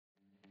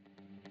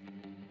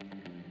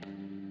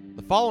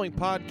following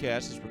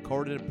podcast is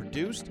recorded and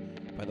produced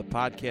by the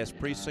Podcast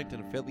Precinct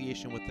in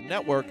affiliation with the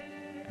network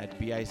at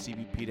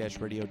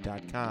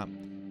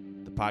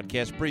bicbp-radio.com. The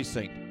Podcast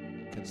Precinct.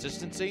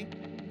 Consistency,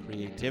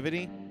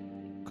 creativity,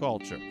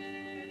 culture.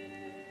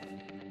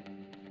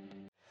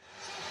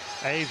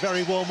 A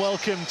very warm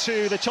welcome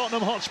to the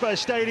Tottenham Hotspur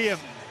Stadium.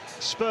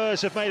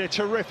 Spurs have made a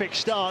terrific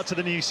start to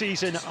the new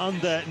season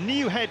under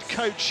new head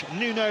coach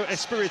Nuno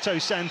Espirito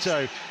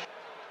Santo.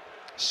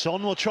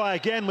 Son will try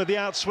again with the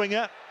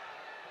outswinger.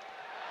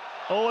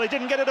 Oh, he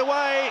didn't get it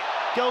away.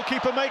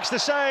 Goalkeeper makes the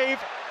save.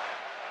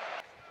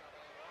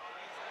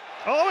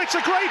 Oh, it's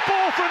a great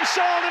ball from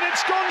Son and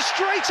it's gone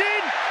straight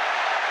in.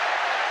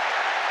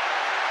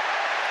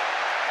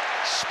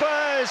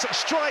 Spurs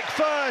strike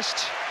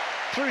first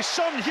through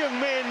Son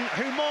Heung-min,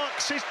 who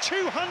marks his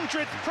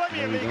 200th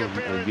Premier League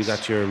appearance. You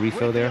got your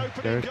refill there,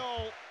 Derek?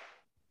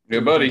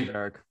 Yeah, buddy.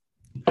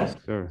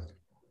 Sure.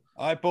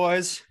 All right,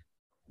 boys.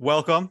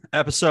 Welcome.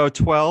 Episode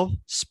 12,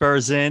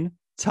 Spurs in,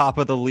 top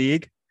of the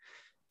league.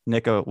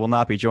 Nico will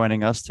not be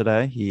joining us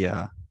today. He,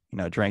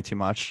 drank too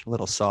much, a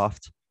little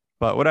soft,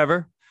 but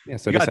whatever. Yeah,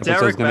 so this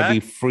episode's going to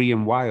be free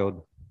and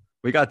wild.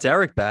 We got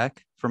Derek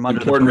back from under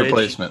Important the bridge.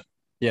 Replacement.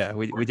 Yeah,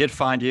 we did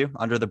find you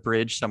under the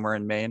bridge somewhere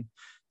in Maine.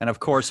 And of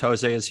course,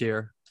 Jose is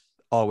here.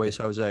 Always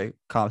Jose,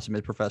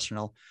 consummate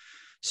professional.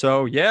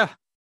 So yeah,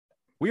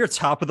 we are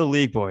top of the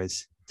league,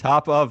 boys.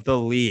 Top of the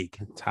league.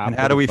 And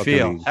how do we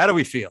feel? How do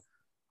we feel?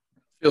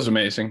 Feels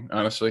amazing,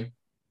 honestly.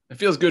 It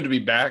feels good to be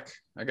back.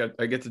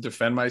 I get to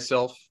defend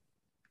myself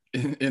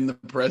in the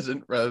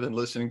present rather than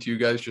listening to you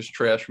guys just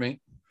trash me.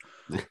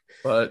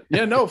 But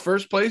yeah, no,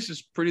 first place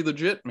is pretty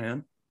legit,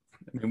 man.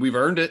 I mean, we've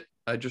earned it.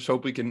 I just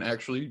hope we can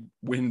actually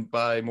win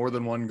by more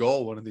than one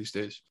goal one of these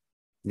days.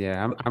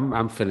 Yeah,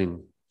 I'm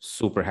feeling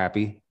super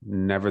happy.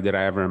 Never did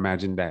I ever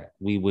imagine that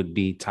we would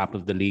be top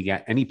of the league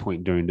at any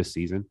point during the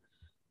season.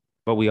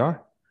 But we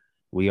are.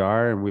 We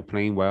are, and we're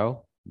playing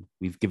well.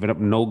 We've given up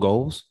no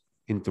goals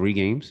in 3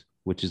 games,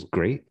 which is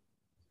great.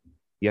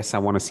 Yes, I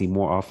want to see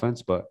more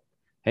offense, but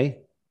hey,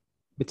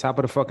 we're top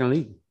of the fucking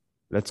league.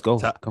 Let's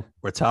go.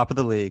 We're top of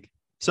the league.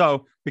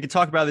 So we can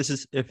talk about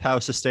this if how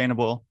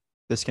sustainable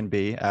this can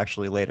be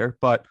actually later,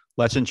 but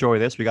let's enjoy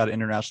this. We got an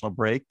international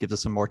break, gives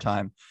us some more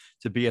time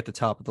to be at the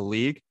top of the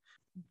league.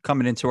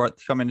 Coming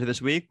into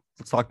this week,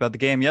 let's talk about the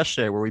game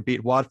yesterday where we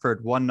beat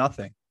Watford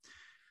 1-0.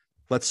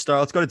 Let's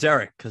go to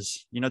Derek,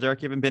 because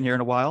Derek, you haven't been here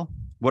in a while.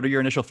 What are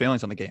your initial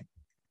feelings on the game?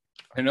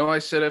 I know I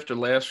said after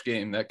last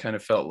game that kind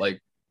of felt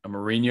like a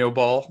Mourinho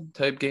ball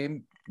type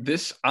game.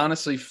 This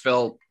honestly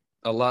felt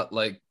a lot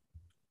like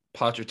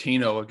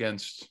Pochettino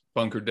against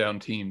bunkered down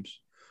teams.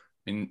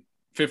 I mean,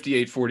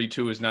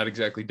 58-42 is not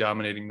exactly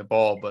dominating the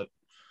ball, but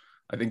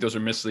I think those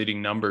are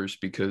misleading numbers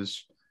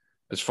because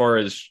as far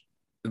as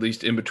at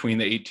least in between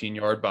the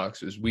 18-yard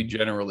boxes, we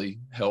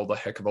generally held a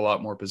heck of a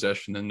lot more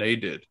possession than they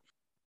did.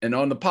 And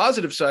on the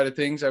positive side of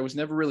things, I was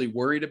never really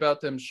worried about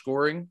them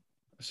scoring,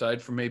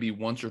 aside from maybe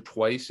once or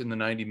twice in the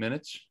 90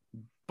 minutes.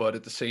 But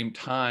at the same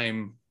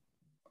time,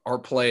 our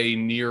play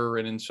near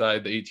and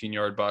inside the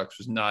 18-yard box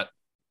was not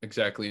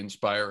exactly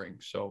inspiring.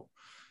 So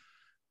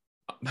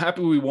I'm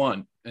happy we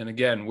won. And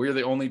again, we're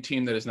the only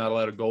team that has not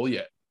allowed a goal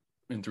yet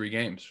in 3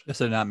 games. Just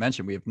to not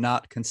mention, we have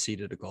not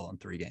conceded a goal in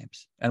 3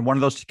 games. And one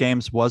of those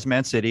games was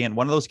Man City. And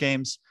one of those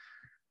games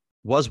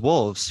was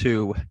Wolves,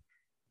 who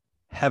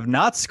have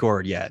not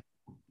scored yet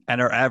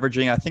and are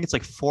averaging, I think it's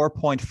like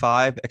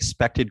 4.5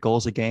 expected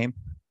goals a game,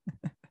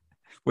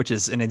 which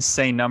is an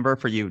insane number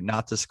for you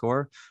not to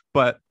score.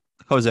 But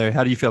Jose,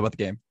 how do you feel about the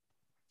game?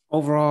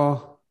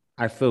 Overall,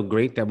 I feel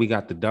great that we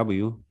got the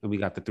W and we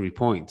got the 3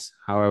 points.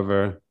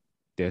 However,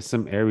 there's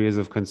some areas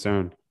of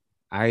concern.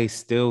 I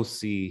still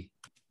see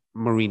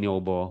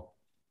Mourinho ball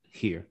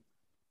here.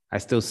 I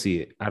still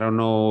see it. I don't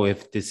know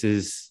if this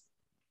is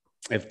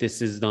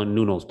on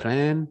Nuno's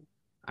plan.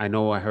 I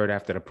know I heard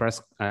after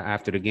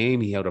the game,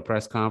 he held a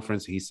press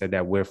conference. He said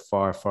that we're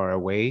far, far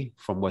away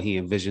from what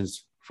he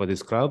envisions for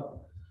this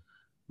club.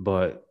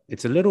 But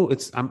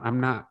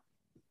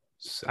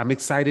I'm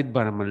excited,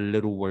 but I'm a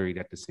little worried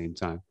at the same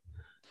time.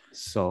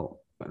 So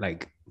I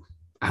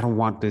don't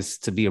want this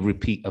to be a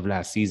repeat of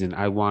last season.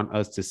 I want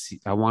us to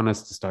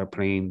start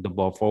playing the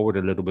ball forward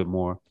a little bit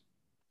more.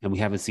 And we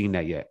haven't seen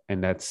that yet.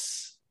 And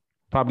that's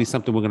probably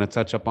something we're going to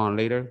touch up on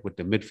later with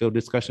the midfield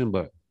discussion,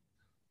 but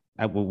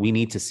we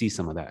need to see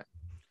some of that.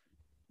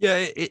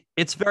 Yeah,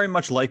 it's very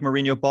much like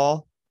Mourinho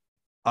ball.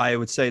 I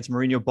would say it's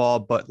Mourinho ball,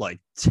 but like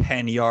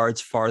 10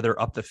 yards farther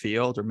up the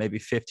field, or maybe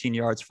 15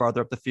 yards farther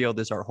up the field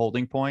is our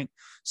holding point.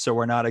 So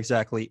we're not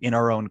exactly in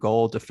our own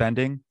goal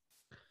defending.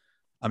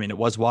 I mean, it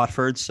was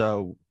Watford,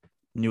 so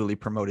newly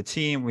promoted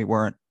team. We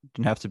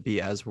didn't have to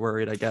be as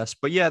worried, I guess.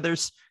 But yeah,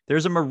 there's a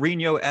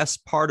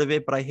Mourinho-esque part of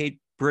it, but I hate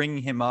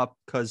bringing him up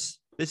because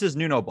this is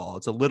Nuno ball.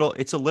 It's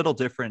a little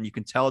different. You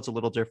can tell it's a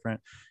little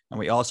different. And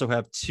we also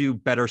have 2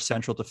 better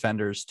central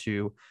defenders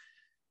to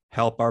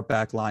help our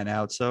back line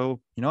out.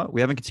 So, you know what? We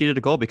haven't conceded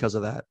a goal because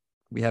of that.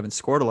 We haven't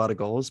scored a lot of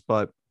goals,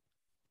 but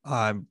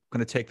I'm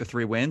going to take the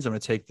 3 wins. I'm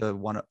going to take the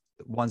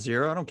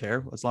 1-0. I don't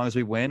care. As long as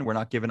we win, we're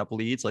not giving up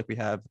leads like we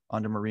have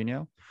under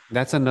Mourinho.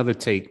 That's another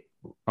take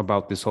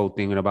about this whole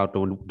thing and about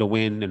the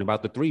win and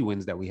about the 3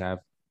 wins that we have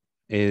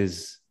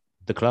is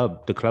the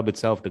club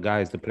itself, the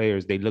guys, the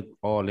players. They look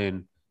all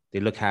in. They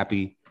look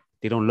happy.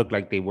 They don't look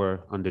like they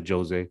were under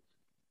Jose.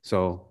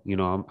 So, you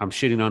know, I'm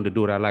shitting on the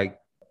dude I like.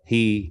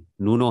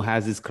 Nuno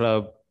has his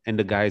club and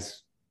the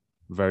guys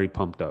very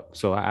pumped up.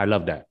 So I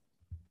love that.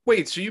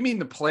 Wait, so you mean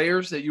the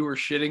players that you were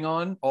shitting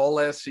on all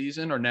last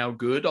season are now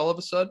good all of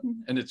a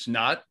sudden, and it's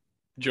not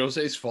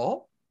Jose's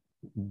fault?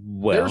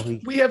 Well,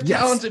 we have yes.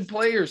 talented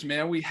players,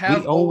 man. We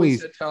have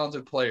always had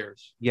talented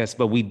players. Yes,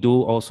 but we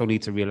do also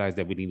need to realize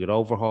that we need an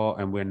overhaul,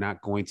 and we're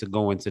not going to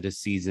go into the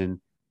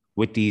season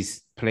with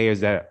these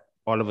players that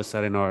all of a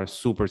sudden are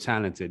super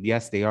talented.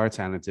 Yes, they are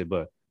talented,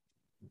 but,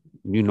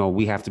 you know,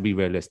 we have to be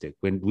realistic.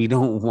 When we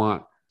don't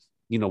want,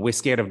 you know, we're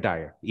scared of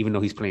Dyer, even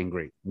though he's playing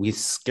great. We're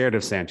scared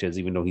of Sanchez,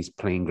 even though he's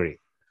playing great.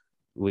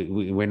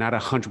 We're not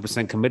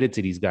 100% committed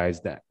to these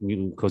guys that, you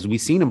know, because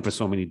we've seen them for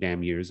so many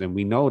damn years, and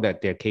we know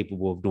that they're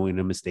capable of doing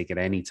a mistake at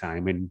any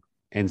time and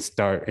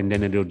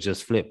then it'll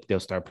just flip. They'll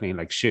start playing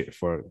like shit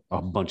for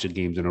a bunch of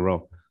games in a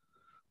row.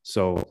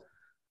 So,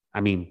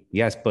 I mean,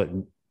 yes, but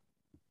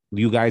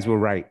you guys were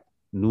right.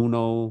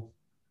 Nuno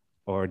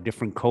or a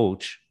different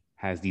coach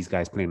has these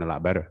guys playing a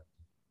lot better.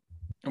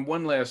 And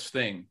one last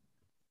thing,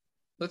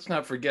 let's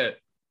not forget,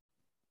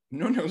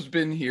 Nuno's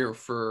been here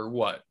for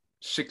what,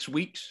 6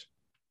 weeks?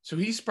 So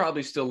he's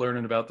probably still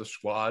learning about the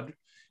squad.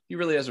 He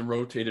really hasn't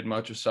rotated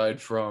much aside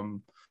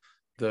from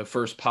the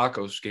first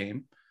Pacos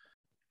game.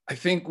 I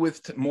think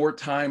with more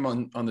time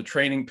on the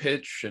training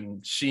pitch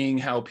and seeing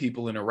how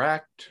people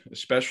interact,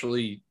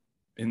 especially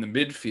in the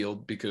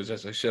midfield, because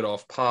as I said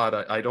off pod,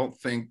 I don't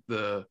think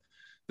the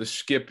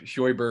Skip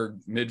Højbjerg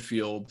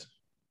midfield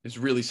is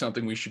really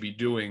something we should be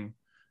doing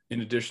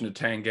in addition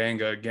to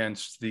Tanganga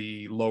against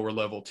the lower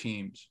level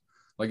teams.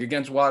 Like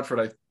against Watford,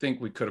 I think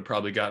we could have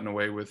probably gotten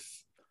away with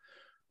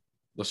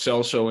Lo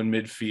Celso in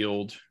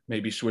midfield,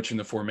 maybe switching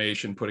the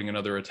formation, putting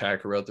another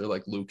attacker out there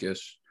like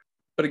Lucas.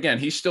 But again,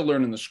 he's still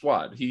learning the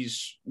squad.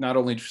 He's not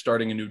only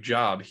starting a new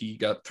job, he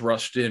got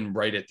thrust in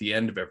right at the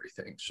end of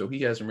everything. So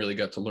he hasn't really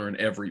got to learn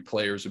every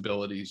player's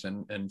abilities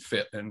and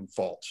fit and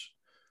faults.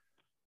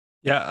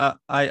 Yeah,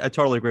 I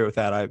totally agree with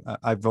that.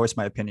 I voiced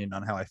my opinion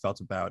on how I felt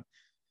about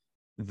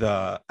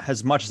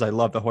as much as I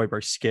love the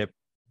Højbjerg Skip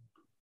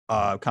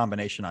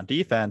combination on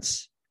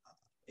defense,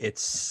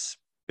 it's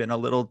been a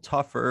little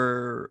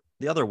tougher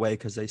the other way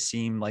because they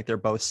seem like they're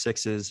both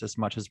sixes as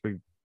much as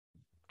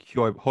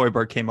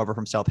Højbjerg came over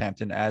from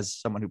Southampton as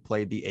someone who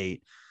played the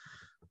 8.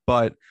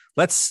 But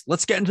let's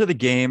get into the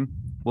game.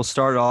 We'll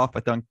start off. I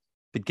think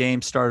the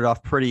game started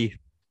off pretty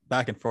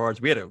back and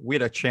forwards. We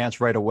had a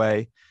chance right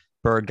away.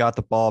 Berg got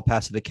the ball,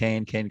 passed to the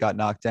Kane. Kane got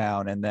knocked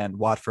down, and then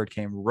Watford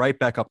came right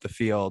back up the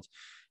field.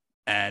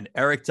 And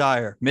Eric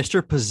Dyer,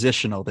 Mr.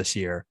 Positional this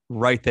year,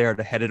 right there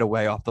to head it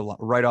away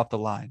right off the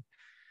line.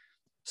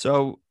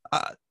 So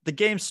the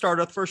game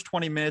started the first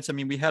 20 minutes. I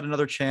mean, we had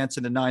another chance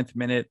in the 9th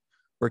minute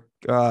where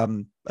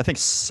I think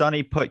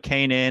Sonny put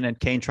Kane in and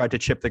Kane tried to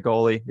chip the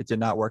goalie. It did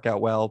not work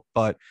out well,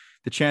 but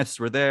the chances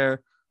were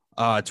there.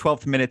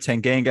 12th minute,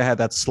 Tanganga had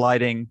that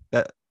sliding,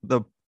 that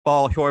the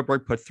ball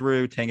Højbjerg put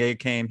through. Tanganga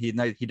came.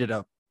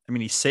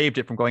 He saved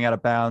it from going out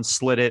of bounds,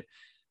 slid it,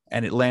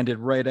 and it landed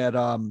right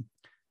at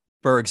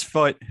Berg's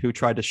foot, who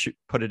tried to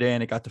put it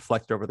in. It got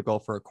deflected over the goal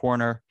for a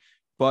corner.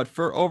 But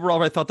for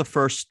overall, I thought the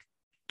first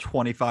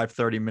 25,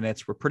 30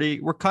 minutes were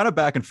kind of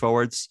back and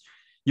forwards.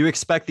 You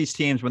expect these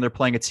teams when they're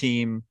playing a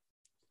team.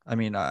 I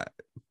mean,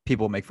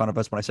 people make fun of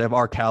us when I say of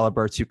our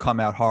caliber to come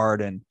out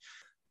hard and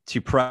to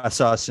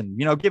press us and,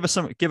 you know, give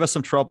us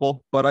some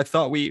trouble. But I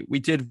thought we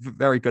did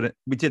very good.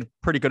 We did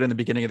pretty good in the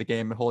beginning of the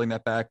game, holding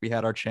that back. We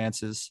had our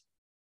chances.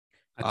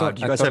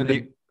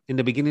 In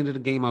the beginning of the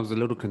game, I was a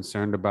little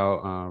concerned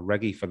about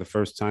Reggie for the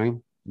first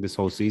time this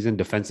whole season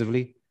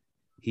defensively.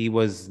 He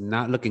was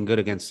not looking good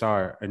against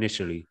Sarr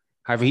initially.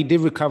 However, he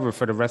did recover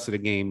for the rest of the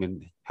game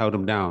and held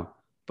him down.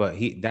 But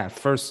that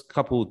first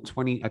couple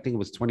 20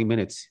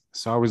 minutes,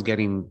 Sarr was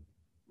getting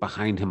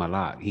behind him a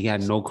lot. He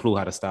had no clue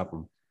how to stop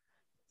him.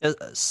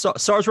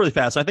 Sarr's really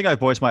fast. I think I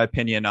voiced my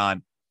opinion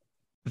on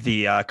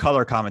the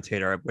color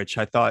commentator, which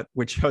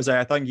Jose,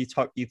 I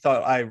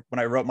thought when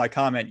I wrote my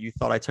comment, you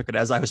thought I took it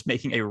as I was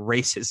making a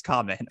racist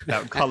comment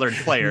about colored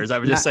players. I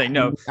was just saying,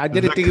 no, I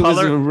didn't think it was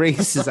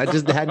racist. I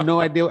just had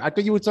no idea. I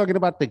thought you were talking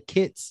about the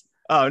kits.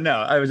 Oh no,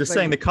 I was just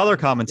saying the color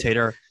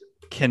commentator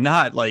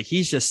cannot, like,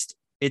 he's just,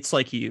 it's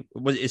like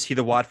is he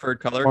the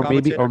Watford color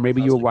commentator? Or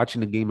maybe you were watching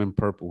the game in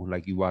purple,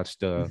 like you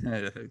watched No.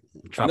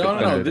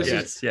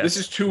 This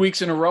is 2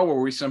 weeks in a row where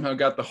we somehow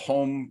got the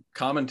home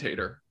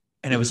commentator.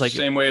 And it was like the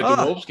same way at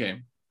the Wolves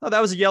game. Oh,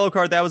 that was a yellow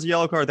card. That was a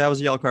yellow card. That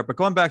was a yellow card. But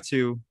going back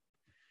to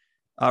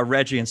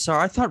Reggie and Sarr,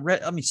 I thought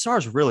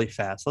Sarr's really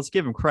fast. Let's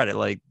give him credit.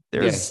 Like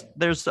you're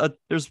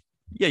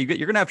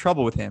gonna have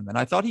trouble with him, and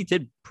I thought he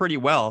did pretty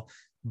well.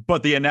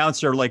 But the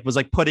announcer was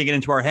putting it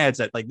into our heads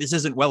that this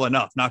isn't well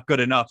enough, not good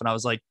enough, and I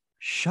was like,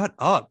 shut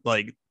up,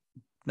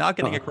 not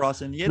getting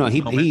across. And No,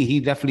 he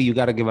definitely, you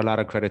got to give a lot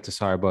of credit to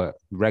Sarr, but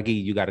Reggie,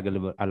 you got to give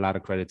a lot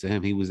of credit to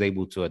him. He was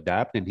able to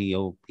adapt, and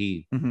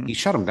he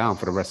shut him down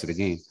for the rest of the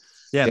game.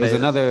 Yeah, there was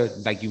another,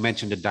 like you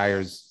mentioned, the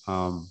Dyer's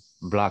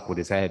block with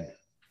his head.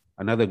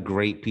 Another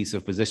great piece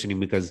of positioning,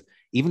 because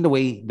even the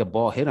way the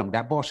ball hit him,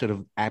 that ball should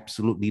have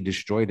absolutely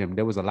destroyed him.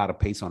 There was a lot of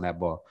pace on that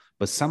ball,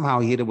 but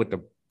somehow he hit it with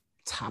the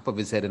top of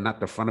his head and not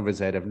the front of his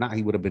head. If not,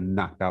 he would have been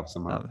knocked out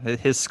somehow.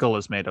 His skull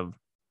is made of,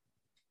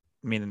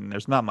 I mean,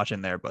 there's not much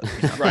in there, but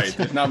you know. Right,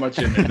 there's not much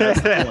in there.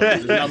 That's the point.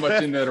 There's not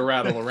much in there to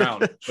rattle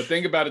around. But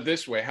think about it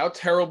this way: how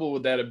terrible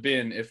would that have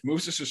been if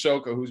Moussa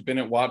Sissoko, who's been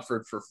at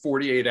Watford for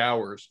 48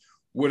 hours,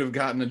 would have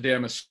gotten a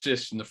damn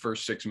assist in the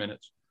first 6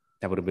 minutes?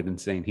 That would have been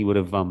insane. He would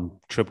have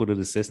tripled his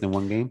assist in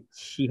one game.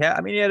 He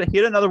had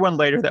another one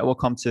later that will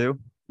come to.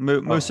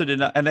 Moussa did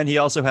not, and then he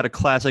also had a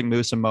classic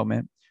Moussa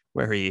moment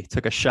where he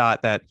took a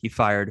shot that he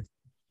fired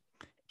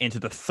into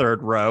the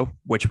third row,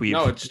 which we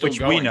know. Oh, it's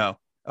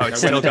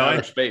still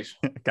going. Space.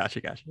 Gotcha.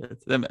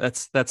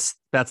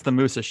 That's the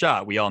Moussa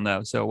shot we all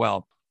know so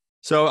well.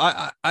 So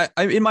I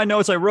in my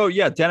notes I wrote,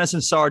 Dennis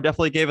and Sarr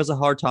definitely gave us a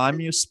hard time.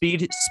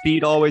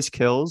 Speed always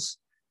kills.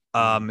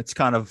 It's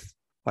kind of,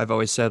 I've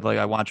always said, like,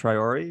 I want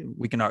Traore.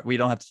 We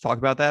don't have to talk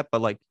about that, but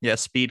like,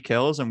 speed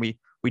kills, and we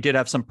did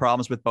have some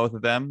problems with both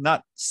of them.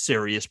 Not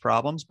serious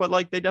problems, but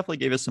like they definitely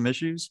gave us some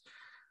issues.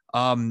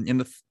 In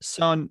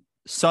the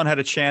Son had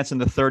a chance in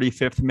the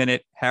 35th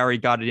minute. Harry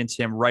got it into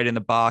him right in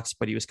the box,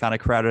 but he was kind of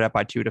crowded out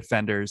by two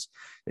defenders.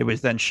 It was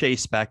then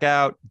chased back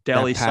out.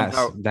 Dele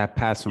that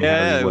pass from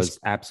Harry was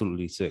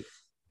absolutely sick.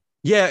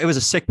 Yeah, it was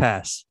a sick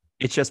pass.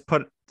 It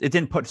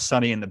didn't put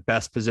Sonny in the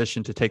best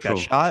position to take that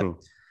shot. True.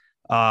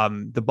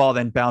 The ball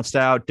then bounced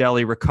out.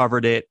 Dele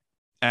recovered it,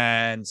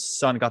 and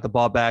Son got the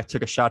ball back,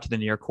 took a shot to the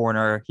near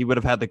corner. He would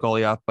have had the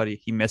goalie up, but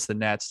he missed the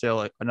net.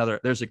 Still,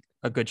 there's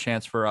a good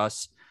chance for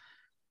us.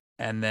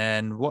 And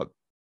then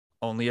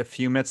only a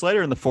few minutes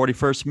later, in the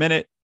 41st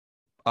minute,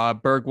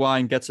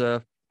 Bergwijn gets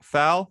a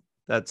foul.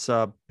 That's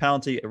a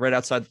penalty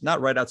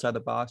not right outside the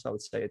box. I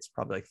would say it's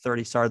probably like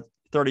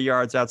 30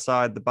 yards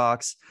outside the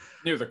box,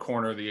 near the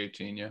corner of the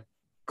 18. Yeah,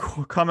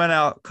 coming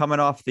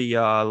off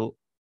the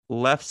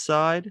left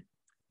side,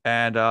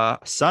 and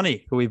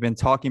Sonny, who we've been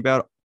talking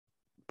about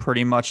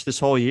pretty much this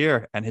whole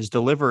year, and his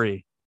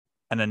delivery,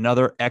 and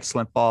another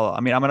excellent ball. I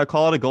mean, I'm going to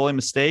call it a goalie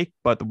mistake,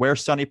 but where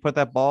Sonny put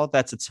that ball,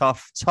 that's a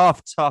tough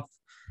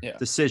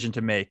decision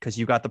to make, because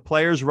you got the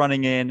players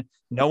running in.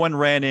 No one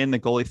ran in. The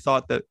goalie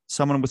thought that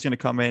someone was going to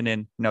come in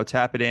and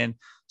tap it in.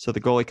 So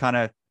the goalie kind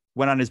of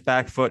went on his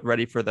back foot,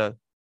 ready for the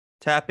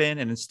tap in,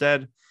 and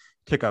instead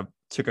took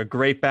a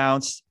great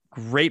bounce,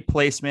 great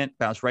placement,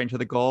 bounced right into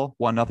the goal.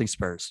 1-0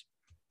 Spurs.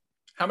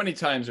 How many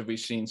times have we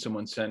seen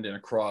someone send in a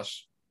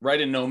cross right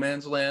in no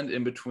man's land,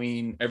 in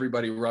between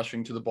everybody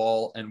rushing to the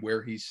ball and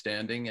where he's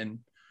standing? And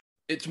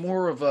it's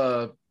more of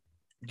a,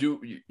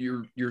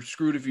 you're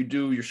screwed if you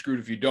do, you're screwed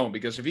if you don't,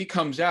 because if he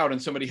comes out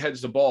and somebody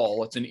heads the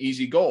ball, it's an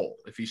easy goal.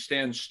 If he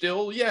stands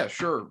still, yeah,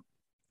 sure,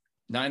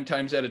 9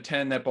 times out of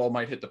 10 that ball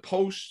might hit the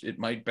post, it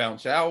might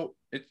bounce out.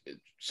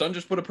 Son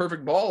just put a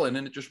perfect ball in,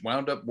 and it just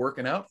wound up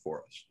working out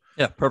for us.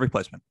 Yeah, perfect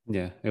placement.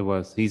 Yeah, it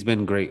was. He's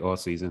been great all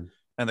season.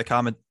 And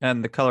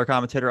the color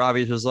commentator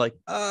obviously was like,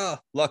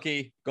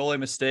 lucky goalie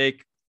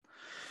mistake.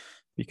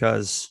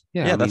 Because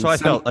that's what I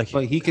felt like.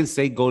 But he can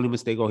say goalie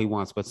mistake all he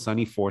wants, but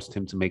Sonny forced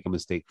him to make a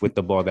mistake with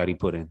the ball that he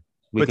put in.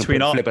 We can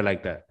flip it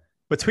like that.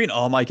 Between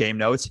all my game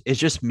notes, it's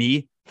just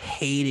me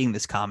hating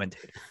this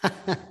commentator.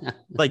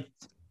 Like,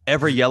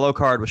 every yellow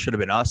card should have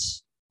been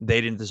us. They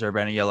didn't deserve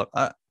any yellow.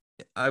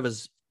 I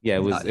was. Yeah,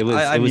 it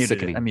was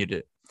sickening. I muted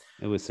it.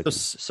 It was sickening.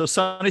 So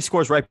Sonny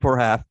scores right before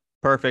half.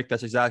 Perfect.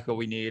 That's exactly what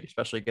we need,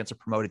 especially against a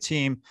promoted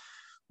team.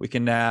 We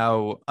can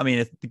now,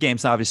 the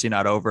game's obviously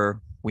not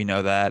over. We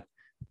know that.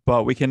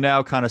 But we can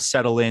now kind of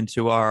settle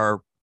into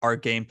our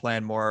game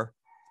plan more.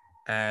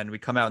 And we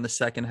come out in the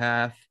second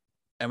half.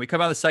 And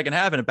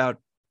about,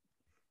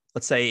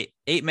 let's say,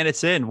 8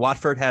 minutes in,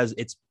 Watford has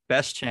its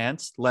best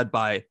chance, led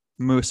by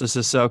Moussa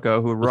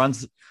Sissoko, who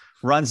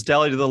runs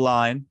Dele to the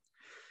line.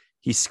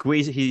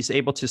 He's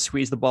able to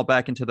squeeze the ball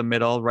back into the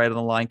middle, right on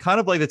the line,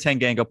 kind of like the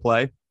Tanganga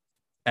play.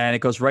 And it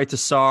goes right to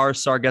Sarr.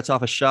 Sarr gets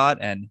off a shot,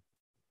 and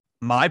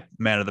my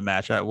man of the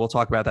match, we'll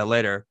talk about that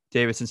later,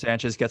 Davinson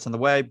Sanchez gets in the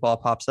way, ball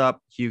pops up,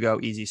 Hugo,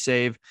 easy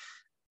save.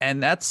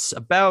 And that's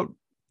about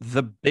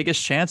the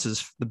biggest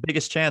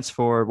chance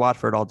for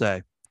Watford all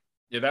day.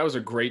 Yeah, that was a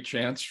great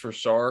chance for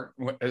Sarr.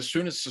 As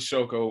soon as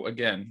Sissoko,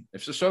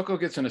 if Sissoko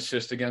gets an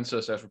assist against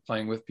us after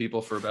playing with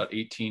people for about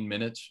 18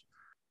 minutes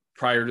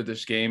prior to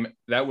this game,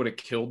 that would have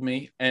killed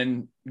me.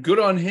 And good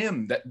on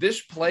him. That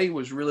this play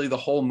was really the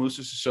whole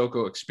Moussa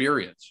Sissoko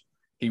experience.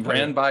 He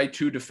ran by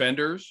 2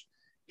 defenders.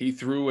 He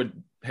threw a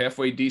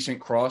halfway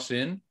decent cross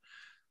in.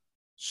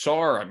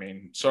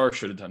 Sarr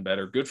should have done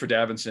better. Good for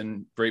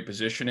Davinson. Great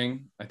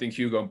positioning. I think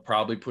Hugo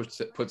probably puts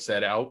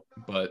that out.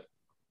 But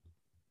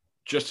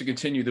just to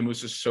continue the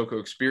Moussa Sissoko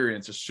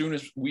experience, as soon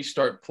as we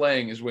start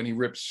playing is when he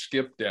rips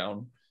Skip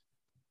down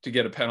to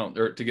get a penalty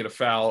or to get a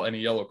foul and a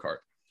yellow card.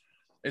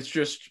 It's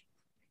just,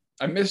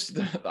 I missed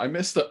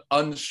the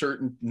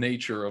uncertain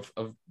nature of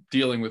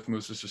dealing with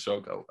Musa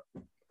Sissoko.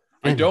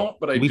 I don't,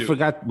 but I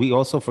do. We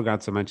also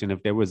forgot to mention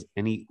if there was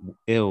any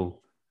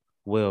ill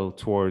will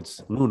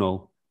towards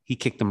Nuno, he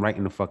kicked him right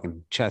in the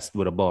fucking chest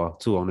with a ball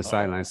too on the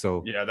sideline.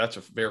 So yeah, that's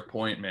a fair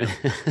point, man.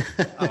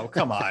 Oh,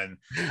 come on.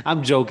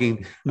 I'm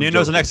joking.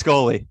 Nuno's the next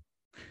goalie.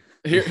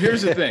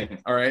 Here's the thing.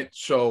 All right.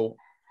 So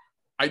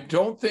I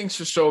don't think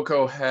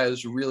Sissoko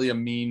has really a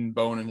mean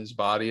bone in his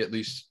body, at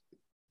least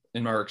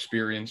in our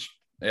experience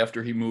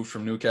after he moved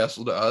from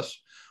Newcastle to us.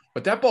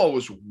 But that ball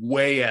was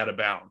way out of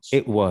bounds.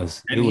 It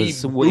was. And it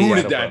was he way booted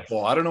out of that bounds.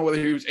 ball. I don't know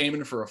whether he was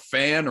aiming for a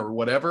fan or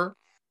whatever.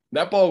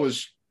 That ball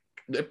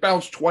it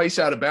bounced twice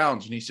out of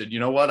bounds. And he said, you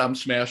know what? I'm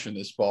smashing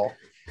this ball.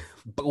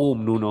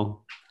 Boom,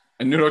 Nuno.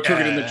 And Nuno took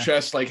it in the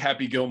chest like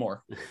Happy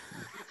Gilmore.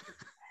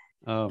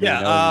 Oh, man,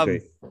 Yeah, that was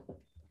great.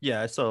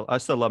 Yeah, I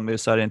still love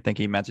Musa. I didn't think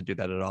he meant to do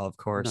that at all, of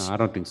course. No, I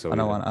don't think so. I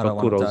don't either.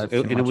 want to dive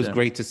too And it much was in.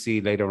 great to see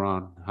later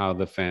on how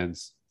the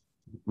fans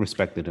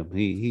respected him.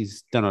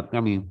 He's done a. I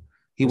mean,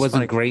 he It's wasn't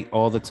funny. great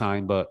all the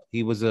time, but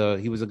he was a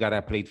guy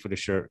that played for the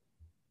shirt.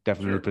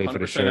 Definitely Sure, played for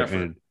the 100% shirt.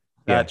 effort.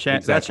 And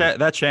exactly.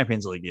 That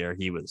Champions League year,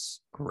 he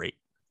was great.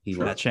 He For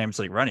was. that Champions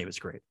League run, he was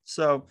great.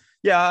 So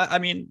yeah, I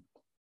mean,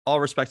 all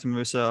respect to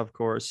Musa, of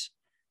course.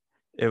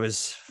 It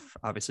was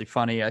obviously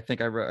funny. I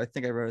think I wrote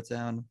it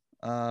down.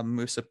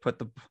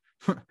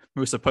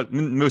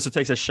 Musa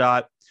takes a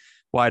shot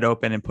wide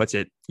open and puts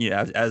it.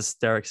 Yeah, as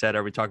Derek said,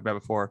 or we talked about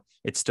before,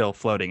 it's still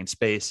floating in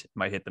space. It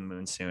might hit the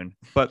moon soon.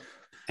 But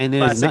And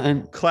there's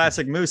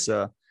classic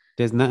Musa.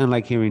 There's nothing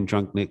like hearing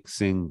Drunk Nick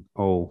sing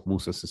 "Oh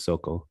Musa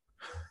Sissoko."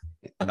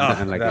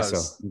 Nothing like that it.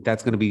 was- So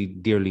that's gonna be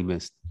dearly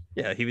missed.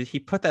 Yeah, he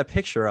put that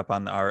picture up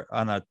on our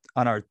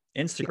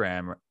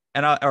Instagram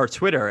and our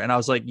Twitter, and I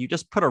was like, you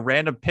just put a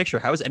random picture.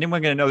 How is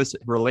anyone going to know this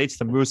relates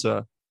to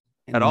Musa?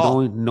 And At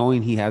all.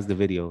 knowing he has the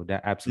video,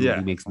 that absolutely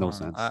Yeah, makes no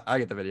sense. I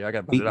get the video. I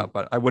got to put We- it up,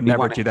 but I would we never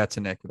wanna- do that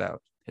to Nick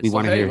without. we his-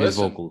 want to Hey, hear his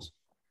listen. vocals.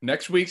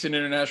 Next week's an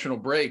international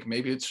break.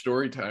 Maybe it's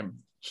story time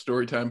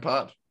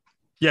pod.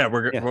 Yeah,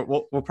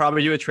 we'll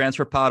probably do a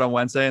transfer pod on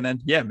Wednesday, and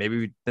then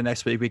maybe the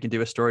next week we can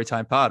do a story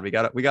time pod. We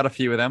got a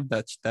few of them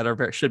that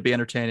should be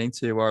entertaining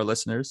to our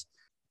listeners.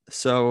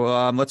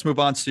 So let's move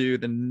on to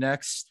the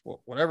next.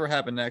 Whatever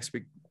happened next,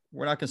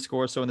 we're not going to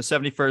score. So in the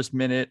 71st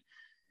minute,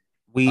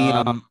 We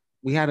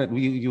had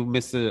you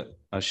missed a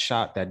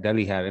shot that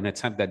Delhi had, an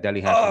attempt that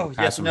Delhi had. Oh, from the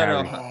pass yes, from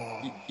no.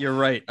 Harry. You're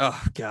right.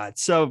 Oh God.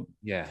 So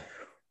Yeah.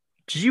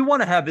 do you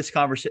want to have this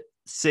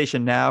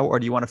conversation now, or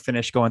do you want to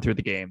finish going through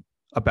the game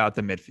about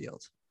the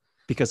midfield?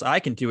 Because I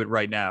can do it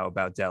right now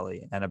about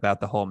Delhi and about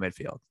the whole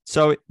midfield.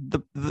 So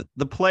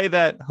the play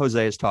that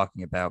Jose is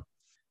talking about,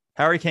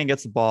 Harry Kane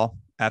gets the ball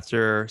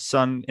after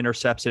Son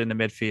intercepts it in the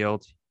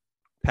midfield,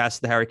 passes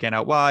the Harry Kane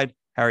out wide.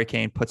 Harry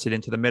Kane puts it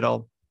into the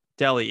middle.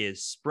 Delhi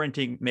is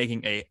sprinting,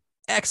 making a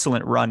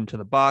excellent run to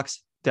the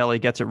box. Delhi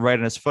gets it right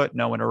on his foot,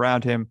 no one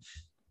around him,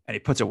 and he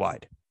puts it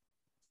wide.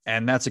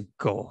 And that's a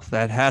goal.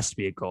 That has to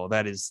be a goal.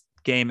 That is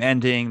game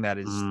ending. That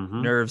is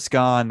nerves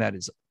gone. That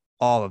is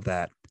all of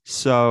that.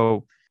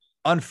 So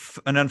an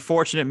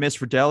unfortunate miss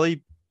for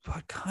Delhi,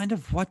 but kind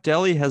of what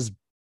Delhi has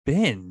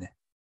been.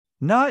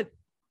 Not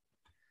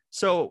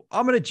so.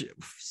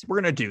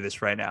 We're gonna do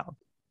this right now.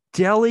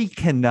 Delhi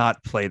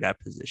cannot play that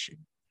position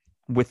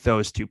with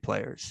those two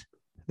players.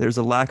 There's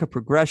a lack of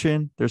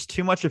progression. There's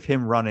too much of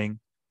him running.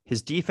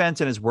 His defense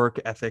and his work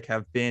ethic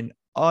have been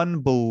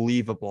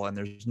unbelievable, and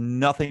there's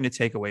nothing to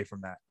take away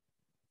from that.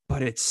 But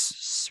that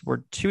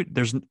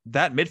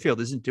midfield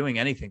isn't doing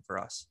anything for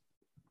us.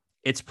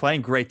 It's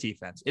playing great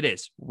defense. It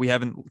is. We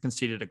haven't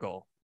conceded a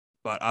goal,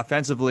 but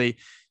offensively,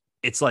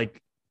 it's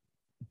like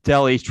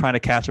Delhi's trying to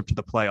catch up to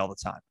the play all the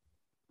time.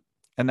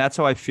 And that's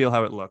how I feel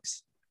how it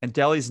looks. And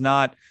Delhi's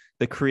not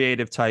the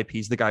creative type.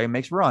 He's the guy who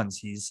makes runs.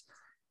 He's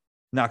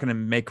not going to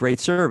make great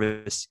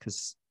service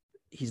because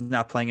he's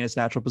not playing in his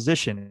natural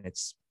position.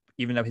 It's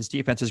even though his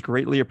defense is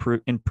greatly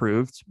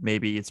improved,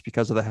 maybe it's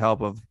because of the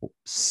help of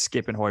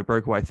Skip and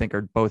Højbjerg, who I think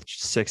are both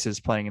sixes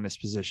playing in this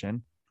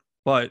position.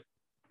 But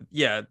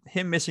yeah,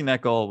 him missing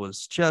that goal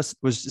was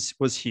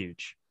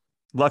huge.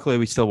 Luckily,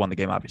 we still won the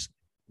game, obviously.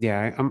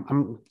 Yeah,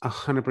 I'm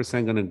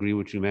 100% gonna agree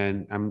with you,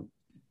 man.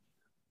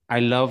 I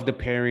love the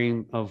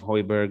pairing of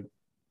Højbjerg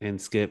and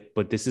Skip,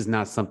 but this is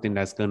not something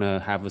that's gonna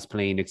have us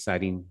playing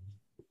exciting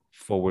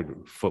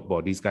forward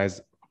football. These guys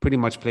pretty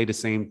much play the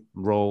same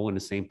role in the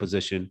same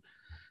position,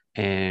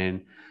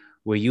 and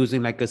we're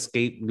using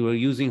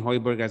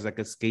Højbjerg as like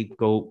a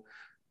scapegoat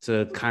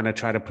to kind of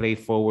try to play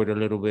forward a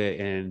little bit.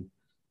 And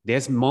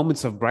there's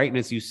moments of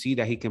brightness. You see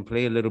that he can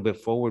play a little bit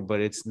forward, but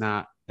it's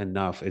not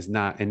enough. It's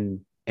not.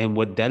 And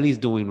what Delhi's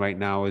doing right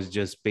now is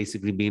just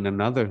basically being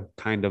another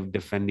kind of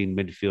defending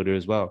midfielder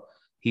as well.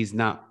 He's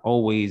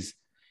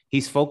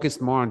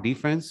focused more on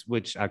defense,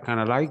 which I kind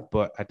of like,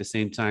 but at the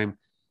same time,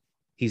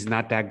 he's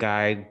not that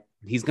guy.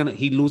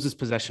 He loses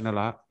possession a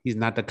lot. He's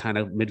not the kind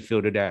of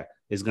midfielder that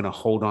is going to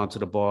hold on to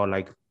the ball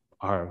like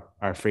our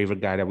favorite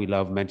guy that we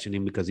love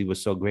mentioning because he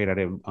was so great at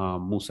it,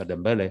 Musa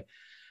Dembele.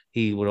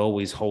 he would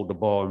always hold the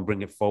ball and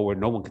bring it forward.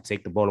 No one could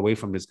take the ball away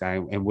from this guy,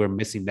 and we're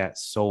missing that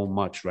so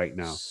much right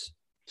now.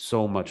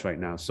 So much right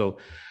now. So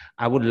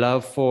I would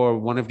love for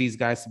one of these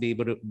guys to be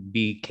able to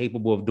be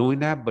capable of doing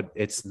that, but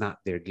it's not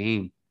their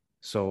game.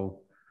 So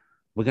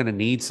we're going to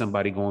need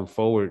somebody going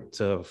forward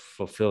to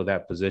fulfill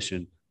that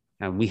position.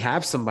 And we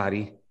have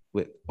somebody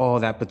with all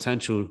that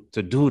potential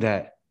to do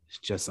that. It's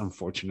just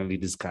unfortunately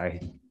this guy,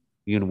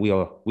 you know, we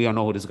all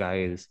know who this guy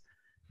is.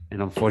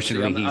 And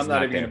unfortunately, I'm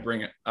not even going to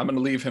bring it. I'm going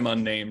to leave him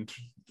unnamed.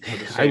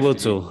 I will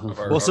too.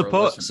 Well,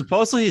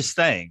 supposedly he's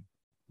staying.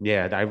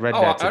 Yeah, I read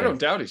that today. I don't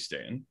doubt he's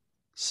staying.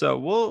 So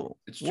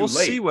we'll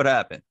see what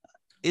happens.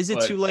 Is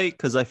it too late?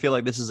 Because I feel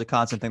like this is a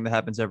constant thing that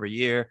happens every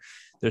year.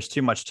 There's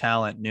too much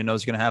talent.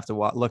 Nuno's going to have to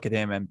look at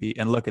him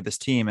and look at this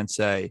team and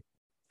say,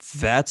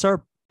 that's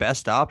our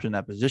best option in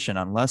that position,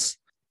 unless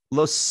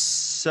Lo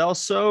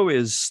Celso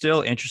is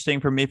still interesting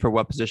for me for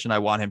what position I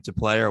want him to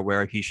play or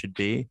where he should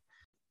be.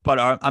 But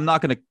I'm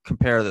not going to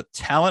compare the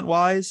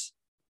talent-wise,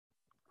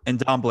 and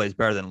Ndombele is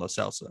better than Lo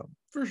Celso.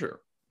 For sure.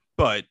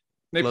 But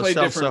they play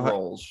different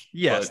roles.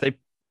 Yes,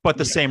 but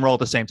the same role at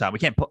the same time.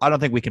 I don't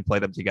think we can play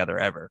them together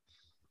ever,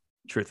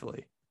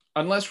 truthfully.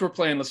 Unless we're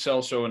playing Lo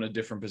Celso in a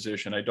different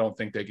position, I don't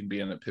think they can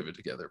be in a pivot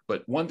together.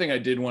 But one thing I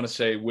did want to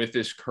say with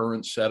this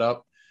current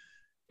setup,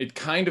 it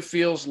kind of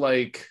feels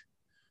like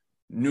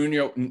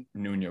Nuno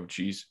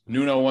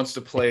wants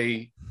to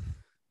play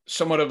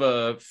somewhat of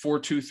a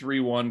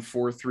 4-2-3-1,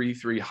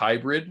 4-3-3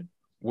 hybrid,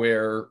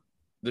 where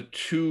the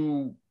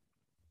 2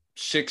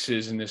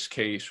 6s in this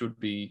case would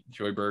be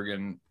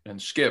Højbjerg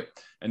and Skip,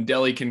 and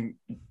Dele can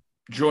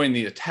join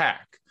the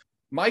attack.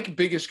 My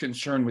biggest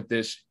concern with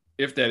this,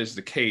 if that is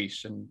the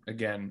case, and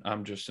again,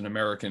 I'm just an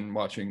American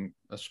watching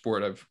a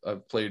sport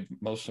I've played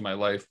most of my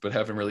life, but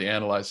haven't really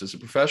analyzed as a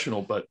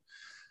professional, but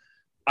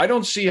I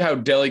don't see how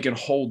Dele can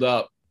hold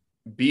up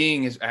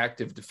being as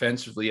active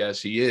defensively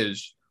as he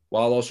is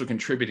while also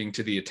contributing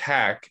to the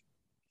attack.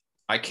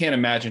 I can't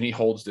imagine he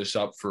holds this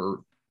up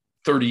for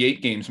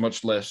 38 games,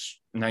 much less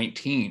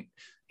 19.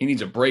 He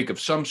needs a break of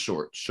some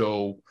sort.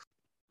 So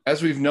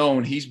as we've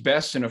known, he's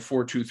best in a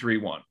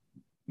 4-2-3-1.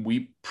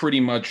 We pretty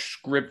much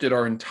scripted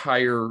our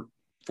entire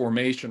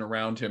formation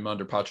around him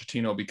under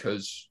Pochettino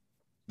because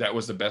that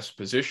was the best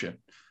position.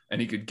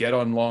 And he could get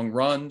on long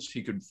runs.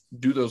 He could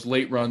do those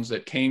late runs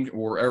that came,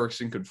 or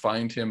Eriksen could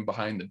find him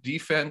behind the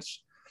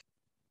defense.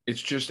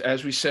 It's just,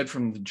 as we said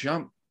from the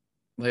jump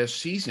last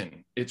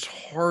season, it's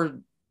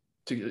hard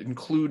to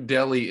include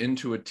Dele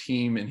into a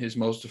team in his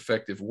most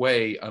effective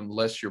way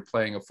unless you're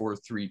playing a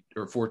 4-3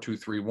 or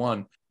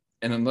 4-2-3-1.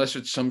 And unless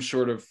it's some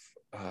sort of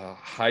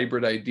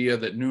hybrid idea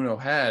that Nuno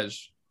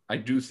has, I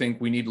do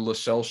think we need Lo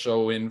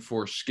Celso in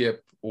for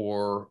Skip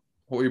or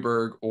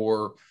Højbjerg,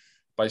 or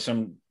by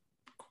some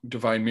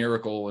divine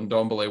miracle, and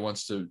Ndombele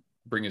wants to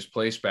bring his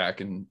place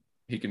back and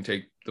he can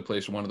take the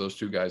place of one of those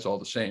two guys all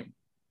the same.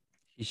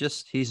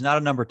 He's not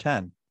a number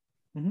 10.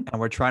 Mm-hmm.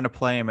 And we're trying to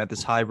play him at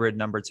this hybrid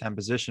number 10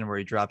 position where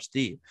he drops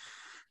deep.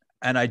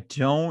 And I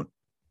don't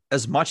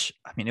as much.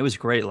 I mean, it was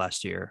great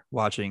last year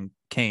watching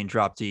Kane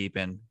drop deep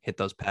and hit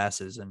those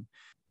passes. And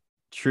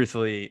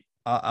truthfully,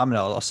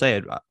 I'll say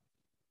it.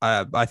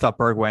 I thought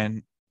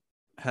Bergwijn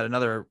had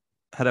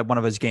one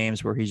of his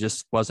games where he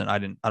just wasn't. I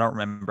don't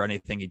remember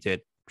anything he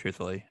did.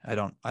 Truthfully, I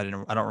don't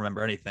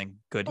remember anything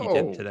good he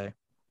did today.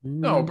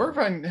 No,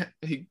 Bergwijn,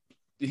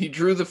 he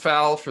drew the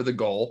foul for the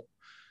goal.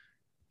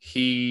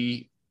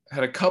 He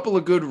had a couple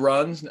of good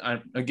runs.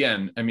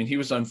 Again, I mean, he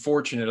was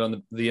unfortunate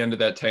on the end of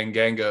that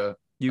Tanganga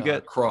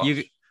cross.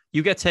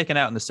 You get taken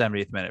out in the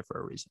 70th minute for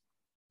a reason.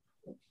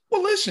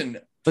 Well, listen.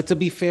 But to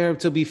be fair,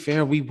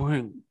 we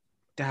weren't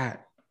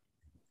that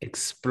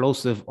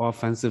explosive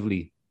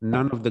offensively.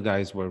 None of the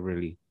guys were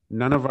really.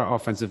 None of our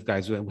offensive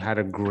guys had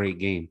a great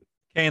game.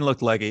 Kane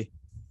looked leggy.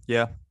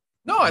 Yeah.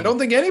 No, I don't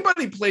think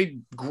anybody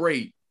played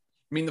great.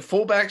 I mean, the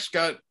fullbacks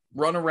got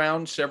run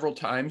around several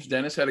times.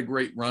 Dennis had a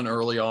great run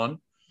early on,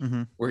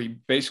 where he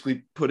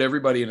basically put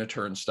everybody in a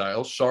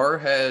turnstile.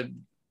 Sarr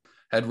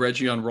had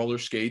Reggie on roller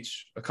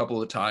skates a couple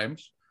of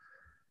times.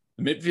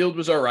 The midfield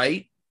was all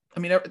right. I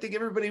mean, I think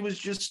everybody was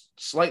just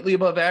slightly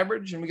above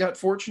average, and we got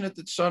fortunate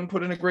that Son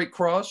put in a great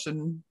cross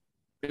and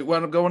it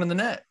wound up going in the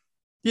net.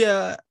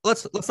 Yeah,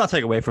 let's not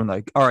take away from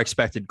our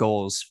expected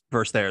goals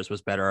versus theirs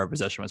was better. Our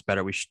possession was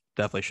better. We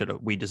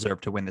we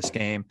deserve to win this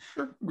game.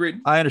 Sure,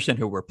 agreed. I understand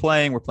who we're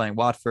playing. We're playing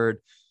Watford,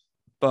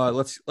 but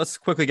let's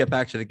quickly get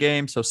back to the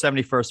game. So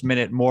 71st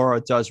minute, Mora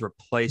does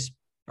replace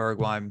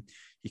Bergwijn.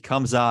 He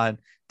comes on.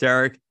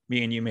 Derek,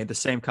 me and you made the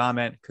same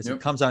comment because he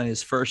comes on.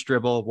 His first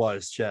dribble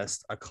was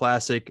just a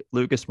classic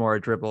Lucas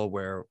Moura dribble.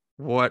 Where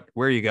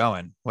are you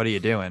going? What are you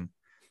doing?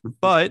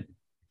 But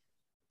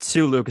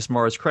to Lucas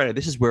Moura's credit,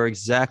 this is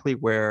exactly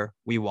where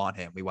we want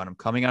him. We want him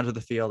coming onto the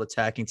field,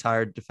 attacking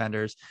tired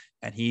defenders.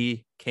 And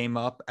he came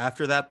up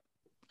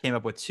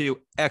with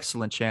 2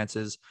 excellent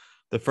chances.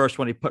 The first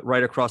one he put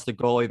right across the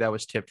goalie that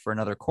was tipped for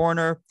another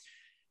corner.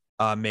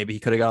 Maybe he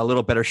could have got a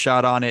little better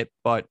shot on it,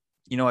 but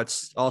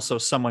it's also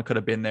someone could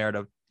have been there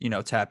to,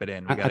 tap it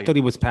in. I thought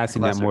he was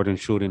passing that more than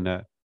shooting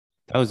that.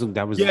 That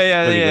was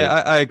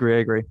yeah. I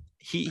agree.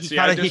 he See,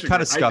 kind I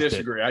of scuffed it.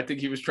 disagree. I think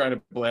he was trying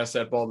to blast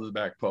that ball to the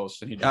back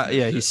post, and he just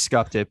Yeah, missed he it.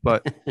 scuffed it,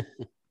 but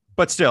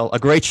still a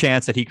great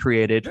chance that he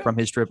created Yeah. from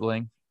his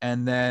dribbling.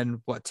 And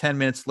then 10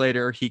 minutes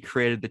later, he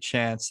created the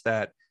chance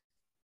that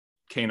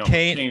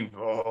Kane.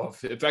 Oh,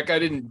 if that guy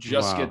didn't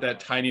just Wow. get that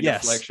tiny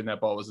Yes. deflection,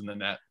 that ball was in the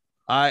net.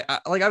 I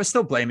was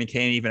still blaming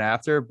Kane even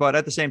after, but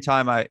at the same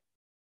time,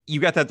 you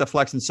got that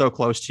deflection so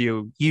close to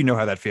you. You know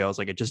how that feels.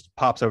 Like it just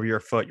pops over your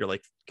foot. You're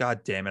like,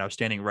 God damn it. I was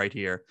standing right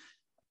here.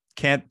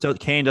 Kane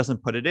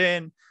doesn't put it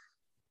in,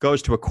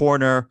 goes to a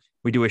corner.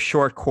 We do a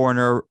short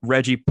corner.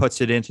 Reggie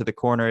puts it into the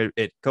corner.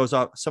 It goes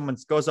off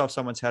someone's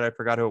head. I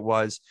forgot who it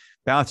was.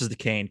 Bounces to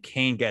Kane.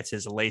 Kane gets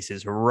his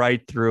laces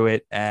right through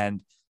it.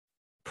 And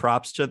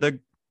props to the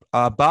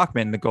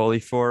Bachmann, the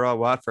goalie for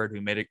Watford,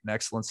 who made an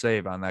excellent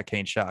save on that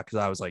Kane shot. Because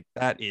I was like,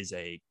 that is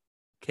a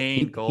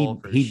Kane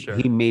goal for sure.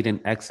 He made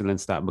an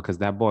excellent stop because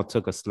that ball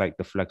took a slight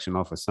deflection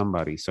off of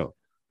somebody. So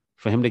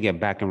for him to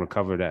get back and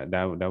recover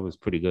that was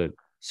pretty good.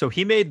 So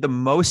he made the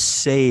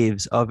most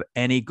saves of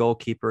any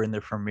goalkeeper in the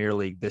Premier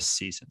League this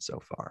season so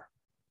far.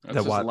 That's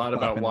just a lot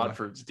about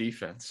Watford's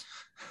defense.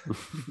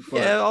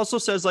 Yeah, it also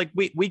says like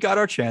we got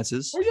our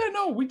chances. Oh yeah,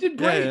 no, we did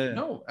great. Yeah.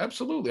 No,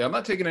 absolutely. I'm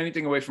not taking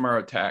anything away from our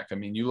attack. I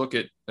mean, you look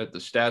at the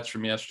stats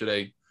from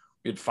yesterday.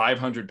 We had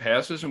 500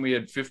 passes and we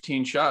had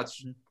 15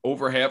 shots,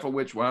 over half of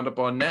which wound up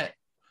on net.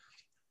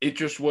 It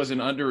just was an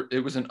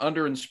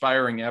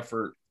under-inspiring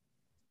effort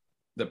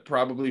that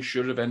probably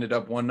should have ended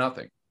up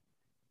 1-0.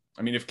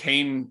 I mean, if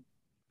Kane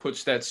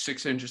puts that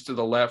 6 inches to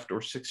the left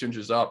or 6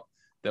 inches up,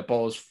 that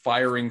ball is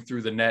firing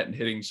through the net and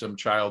hitting some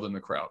child in the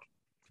crowd.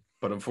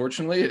 But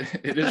unfortunately,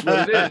 it is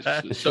what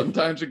it is.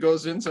 Sometimes it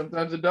goes in,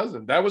 sometimes it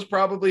doesn't. That was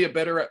probably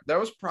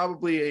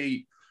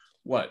a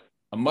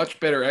much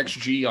better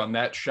XG on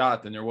that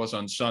shot than there was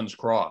on Son's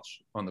cross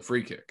on the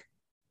free kick.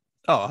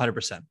 Oh,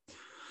 100%.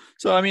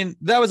 So, I mean,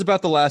 that was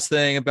about the last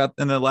thing. About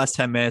in the last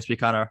 10 minutes, we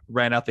kind of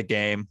ran out the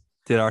game,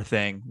 did our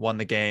thing, won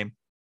the game.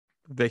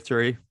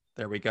 Victory.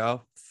 There we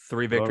go.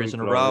 3 victories in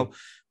a row.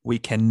 We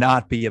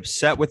cannot be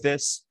upset with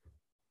this.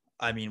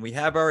 I mean, we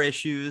have our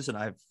issues, and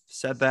I've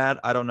said that.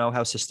 I don't know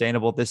how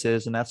sustainable this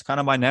is, and that's kind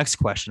of my next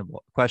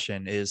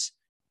question is,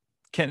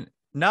 I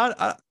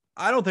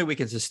don't think we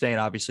can sustain,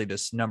 obviously,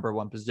 this number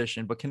 1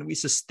 position, but can we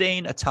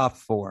sustain a top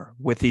 4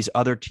 with these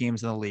other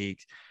teams in the league?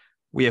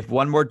 We have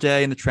one more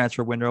day in the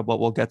transfer window, but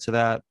we'll get to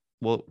that.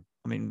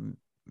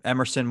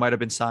 Emerson might have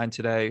been signed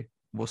today.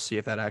 We'll see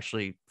if that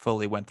actually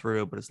fully went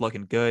through, but it's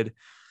looking good.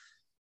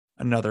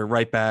 Another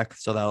right back,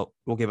 so that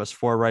will give us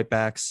 4 right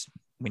backs.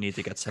 We need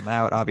to get some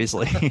out,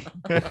 obviously.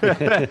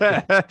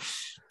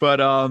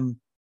 But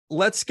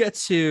let's get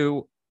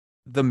to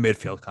the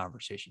midfield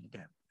conversation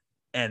again.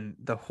 And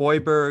the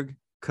Højbjerg,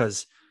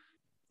 because,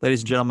 ladies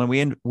and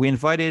gentlemen, we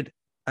invited,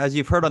 as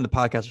you've heard on the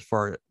podcast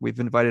before, we've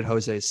invited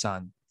Jose's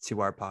son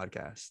to our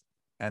podcast.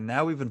 And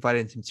now we've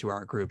invited him to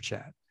our group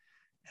chat.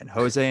 And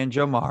Jose and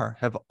Jomar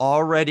have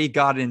already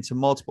got into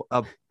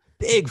a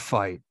big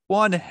fight,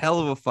 one hell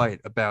of a fight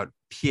about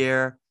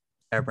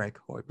Pierre-Emerick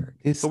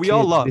Højbjerg. So we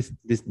all love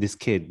this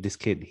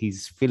kid.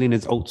 He's feeling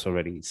his oats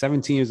already.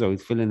 17 years old,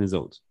 he's feeling his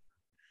oats.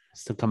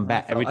 It's to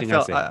combat everything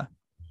I said.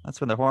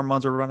 That's when the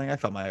hormones were running. I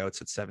felt my oats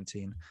at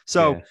 17.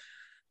 So, yeah.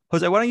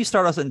 Jose, why don't you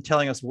start us in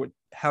telling us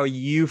how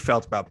you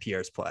felt about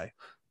Pierre's play?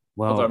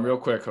 Well, hold on real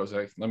quick,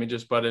 Jose. Let me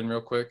just butt in real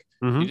quick.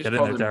 Mm-hmm. He just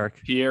called him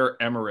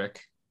Pierre-Emerick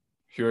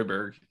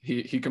Højbjerg.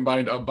 He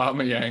combined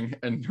Aubameyang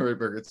and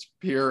Højbjerg. It's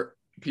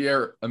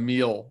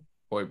Pierre-Emile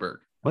Højbjerg.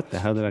 What the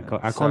hell did I call?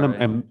 I called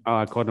him.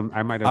 I called him.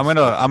 I might have.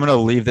 I'm gonna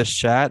leave this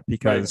chat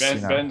because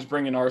Ben's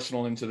bringing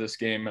Arsenal into this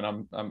game,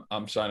 and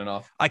I'm signing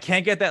off. I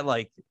can't get that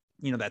that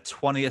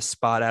 20th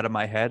spot out of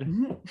my head.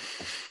 Mm-hmm.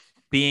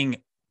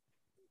 Being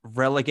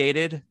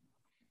relegated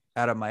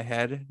out of my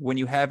head when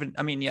you haven't.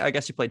 I mean, yeah, I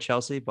guess you played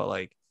Chelsea,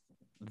 but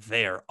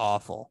they're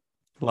awful.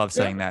 Love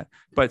saying that,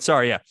 but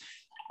sorry, yeah.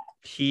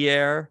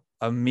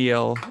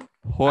 Pierre-Emile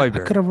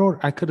Højbjerg.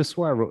 I could have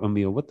swore I wrote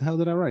Emile. What the hell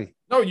did I write?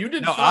 No, you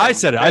didn't. No, I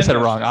said it. I said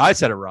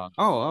it wrong.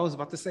 Oh, I was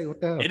about to say, what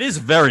the hell? It is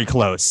very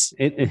close.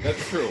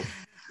 That's true.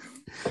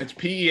 It's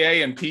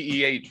PEA and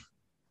PEH.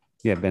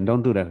 Yeah, Ben,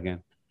 don't do that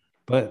again.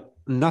 But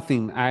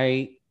nothing.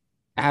 I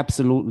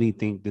absolutely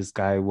think this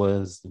guy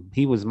was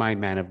my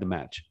man of the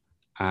match.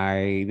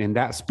 And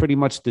that's pretty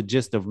much the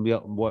gist of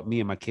what me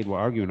and my kid were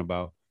arguing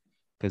about,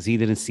 because he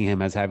didn't see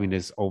him as having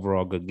this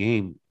overall good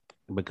game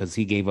because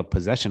he gave up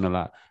possession a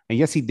lot. And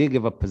yes, he did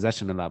give up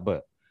possession a lot,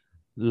 but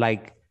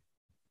like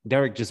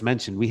Derek just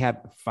mentioned, we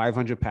had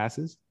 500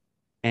 passes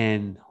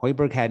and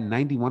Højbjerg had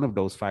 91 of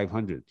those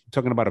 500. I'm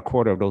talking about a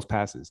quarter of those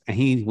passes. And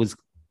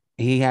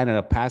he had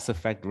a pass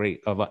effect rate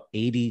of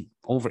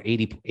over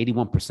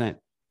 81%,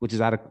 which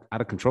is out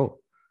of control.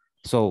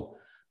 So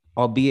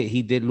albeit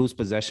he did lose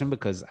possession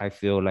because I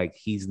feel like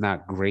he's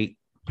not great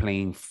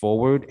playing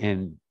forward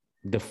and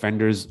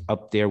defenders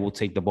up there will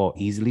take the ball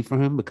easily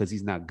for him because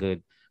he's not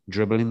good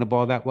dribbling the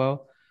ball that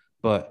well.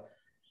 But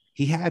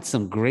he had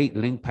some great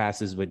link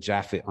passes with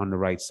Jaffet on the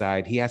right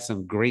side. He had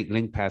some great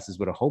link passes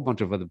with a whole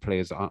bunch of other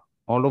players all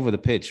over the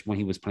pitch when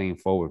he was playing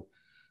forward.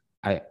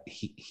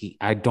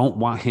 I don't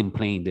want him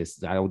playing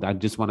this. I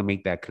just want to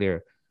make that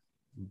clear.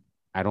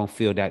 I don't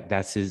feel that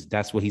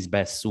that's what he's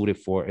best suited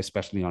for,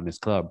 especially on this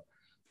club.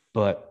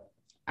 But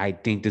I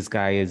think this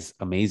guy is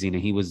amazing,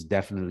 and he was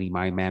definitely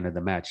my man of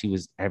the match. He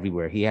was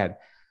everywhere. He had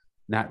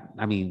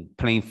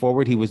playing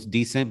forward, he was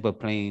decent, but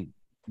playing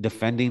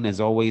defending,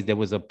 as always, there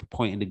was a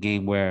point in the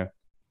game where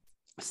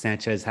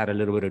Sanchez had a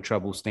little bit of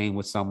trouble staying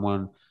with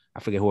someone. I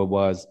forget who it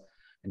was,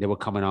 and they were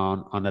coming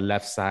on the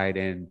left side,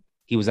 and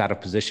he was out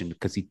of position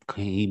because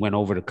he went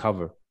over to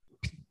cover.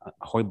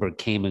 Højbjerg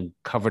came and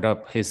covered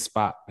up his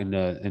spot in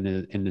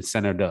the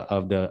center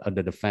of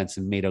the defense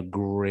and made a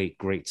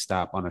great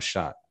stop on a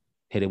shot.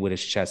 Hit it with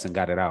his chest and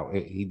got it out.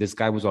 This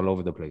guy was all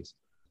over the place.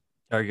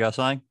 Are you got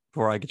something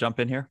before I could jump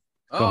in here?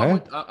 Go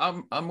ahead.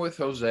 I'm with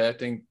Jose. I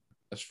think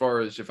as far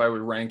as if I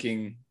were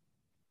ranking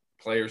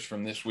players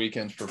from this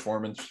weekend's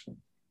performance,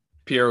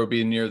 Pierre would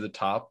be near the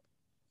top.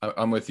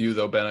 I'm with you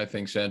though, Ben. I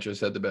think Sanchez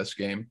had the best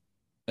game.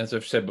 As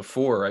I've said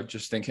before, I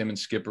just think him and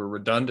Skip are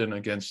redundant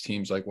against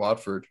teams like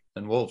Watford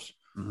and Wolves.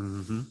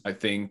 Mm-hmm. I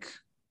think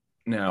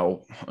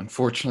now,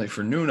 unfortunately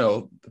for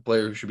Nuno, the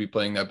player who should be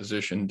playing that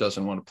position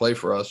doesn't want to play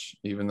for us,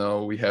 even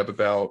though we have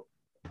about,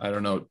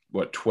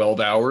 12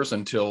 hours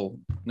until,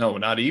 no,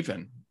 not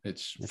even.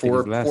 It's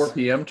 4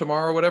 p.m.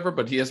 tomorrow or whatever,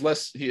 but he has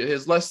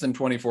less than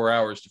 24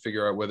 hours to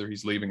figure out whether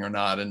he's leaving or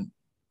not. And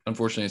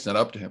unfortunately, it's not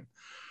up to him.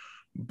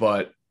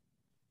 But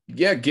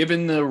yeah,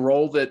 given the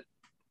role that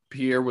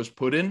Pierre was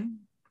put in,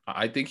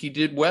 I think he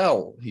did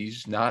well.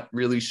 He's not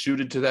really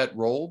suited to that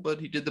role, but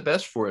he did the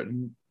best for it.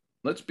 And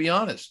let's be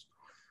honest,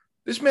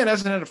 this man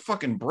hasn't had a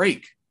fucking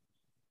break.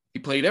 He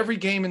played every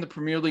game in the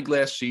Premier League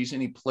last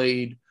season. He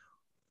played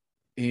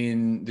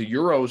in the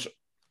Euros.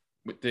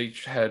 They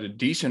had a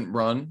decent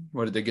run.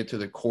 What did they get to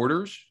the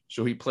quarters?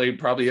 So he played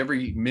probably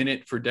every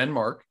minute for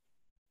Denmark.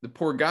 The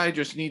poor guy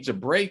just needs a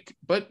break,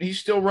 but he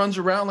still runs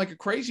around like a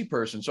crazy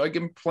person. So I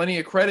give him plenty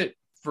of credit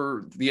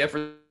for the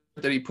effort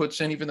that he puts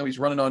in, even though he's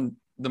running on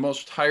the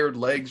most tired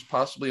legs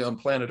possibly on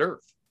planet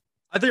Earth.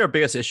 I think our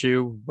biggest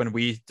issue when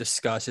we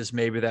discuss is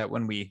maybe that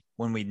when we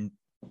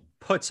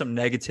put some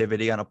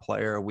negativity on a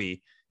player,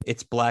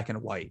 it's black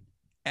and white.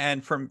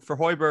 And for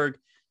Højbjerg,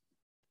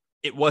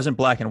 it wasn't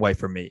black and white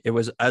for me. It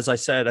was, as I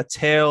said, a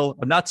tale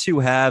of not two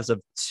halves,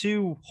 of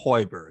two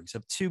Højbjergs,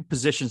 of two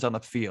positions on the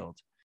field.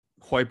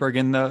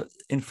 Højbjerg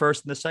in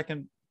first and the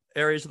second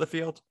areas of the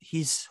field.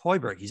 He's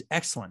Højbjerg. He's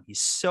excellent. He's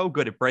so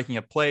good at breaking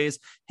up plays.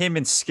 Him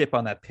and Skip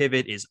on that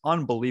pivot is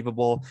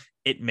unbelievable.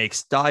 It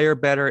makes Dyer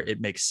better. It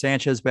makes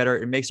Sanchez better.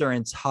 It makes our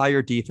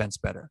entire defense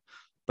better.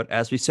 But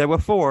as we said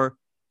before,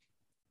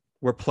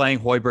 we're playing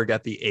Højbjerg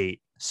at the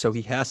 8. So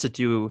he has to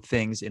do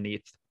things in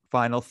the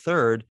final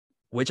third,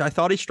 which I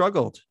thought he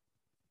struggled.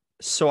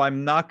 So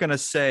I'm not going to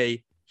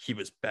say he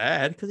was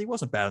bad, because he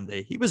wasn't bad on the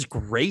day. He was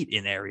great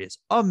in areas.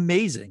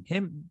 Amazing.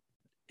 Him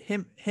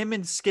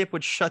and Skip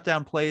would shut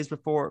down plays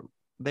before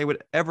they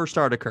would ever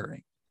start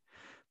occurring.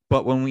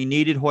 But when we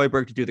needed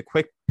Højbjerg to do the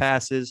quick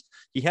passes,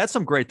 he had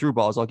some great through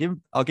balls. I'll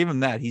give him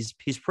that. He's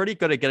pretty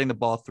good at getting the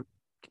ball through,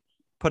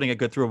 putting a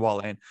good through ball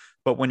in.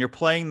 But when you're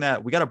playing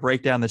that, we got to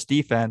break down this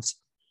defense.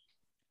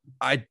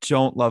 I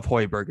don't love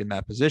Højbjerg in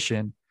that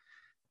position.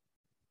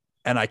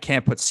 And I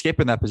can't put Skip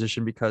in that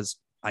position because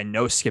I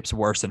know Skip's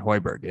worse than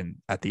Højbjerg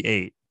at the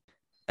 8.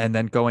 And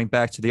then going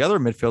back to the other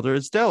midfielder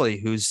is Dele,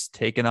 who's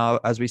taken on,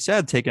 as we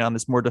said, taken on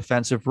this more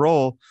defensive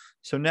role.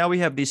 So now we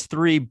have these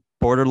three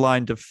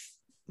borderline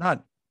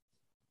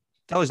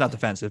Dele's not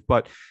defensive,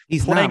 but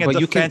he's playing not, a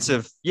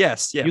defensive.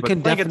 Yes, yeah, you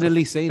can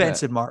definitely say that.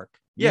 Defensive mark.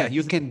 Yeah,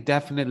 you can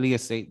definitely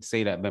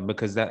say that, Ben,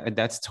 because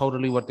that's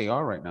totally what they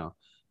are right now.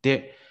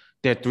 They're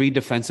three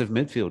defensive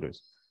midfielders.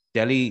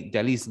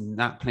 Dele's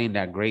not playing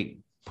that great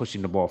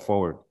pushing the ball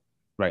forward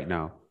right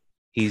now.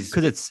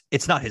 Because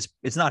it's not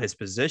his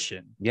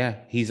position. Yeah,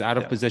 he's out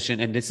of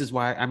position, and this is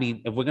why. I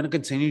mean, if we're gonna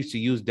continue to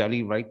use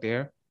Dele right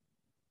there,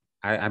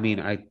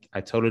 I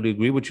totally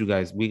agree with you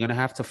guys. We're gonna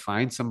have to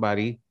find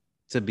somebody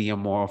to be a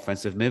more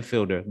offensive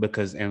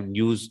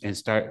midfielder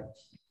start.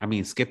 I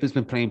mean, Skip has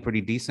been playing pretty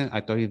decent.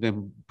 I thought he's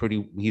been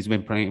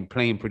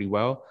playing pretty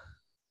well.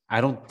 I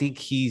don't think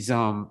he's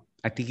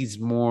I think he's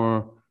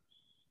more.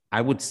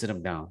 I would sit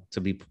him down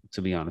to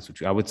be honest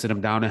with you. I would sit him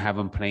down and have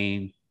him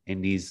playing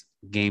in these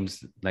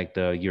games like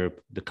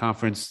the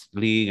Conference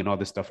League and all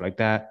this stuff like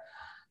that,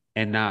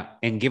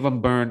 and give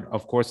him burn,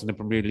 of course, in the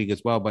Premier League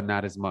as well, but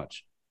not as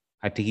much.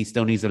 I think he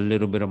still needs a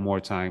little bit of more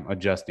time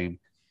adjusting.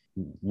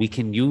 We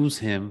can use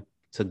him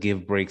to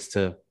give breaks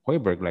to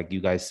Højbjerg, like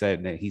you guys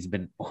said, that he's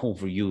been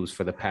overused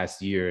for the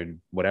past year and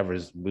whatever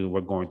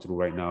we're going through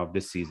right now of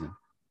this season.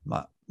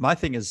 My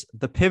thing is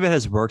the pivot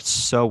has worked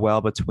so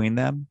well between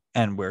them,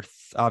 and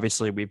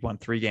obviously we've won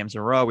 3 games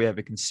in a row. We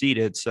haven't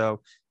conceded.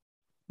 So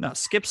now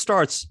Skip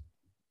starts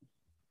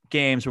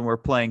games when we're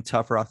playing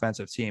tougher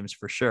offensive teams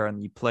for sure.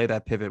 And you play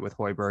that pivot with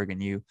Højbjerg,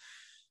 and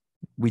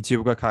we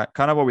do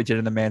kind of what we did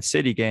in the Man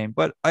City game.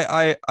 But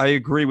I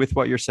agree with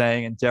what you're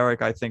saying. And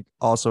Derek, I think,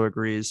 also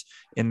agrees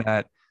in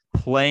that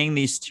playing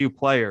these two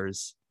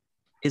players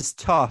is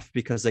tough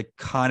because they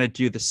kind of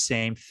do the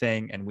same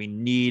thing. And we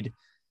need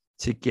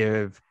to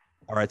give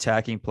our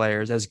attacking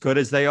players, as good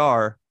as they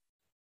are,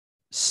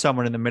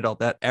 someone in the middle,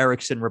 that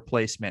Eriksen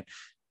replacement,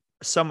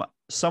 someone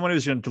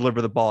who's going to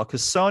deliver the ball,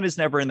 because Son is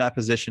never in that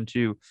position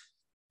to,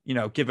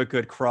 give a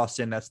good cross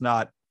in. That's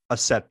not a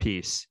set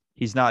piece.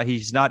 He's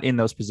not in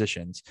those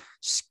positions.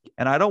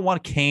 And I don't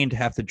want Kane to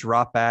have to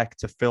drop back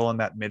to fill in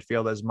that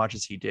midfield as much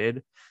as he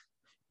did.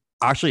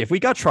 Actually, if we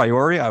got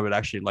Traore, I would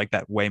actually like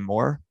that way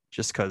more,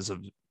 just because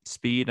of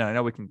speed. And I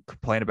know we can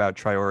complain about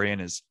Traore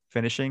and his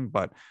finishing,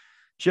 but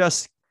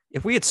just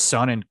if we had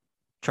Son and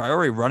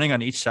Traore running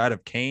on each side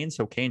of Kane,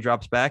 so Kane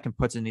drops back and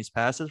puts in these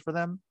passes for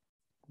them,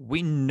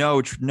 we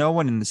know no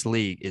one in this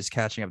league is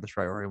catching up to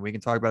Traore. We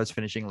can talk about his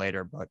finishing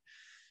later, but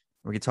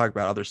we can talk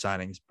about other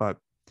signings. But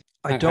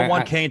I don't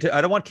want Kane to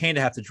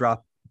have to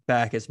drop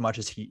back as much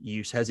as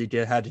he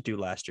had to do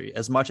last year,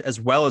 as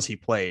well as he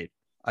played.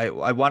 I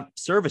want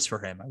service for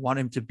him. I want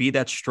him to be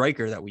that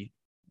striker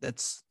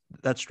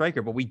that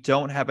striker, but we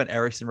don't have an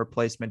Eriksen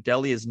replacement.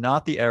 Dele is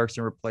not the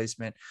Eriksen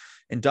replacement.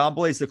 And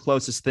Ndombele is the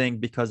closest thing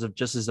because of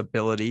just his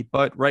ability.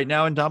 But right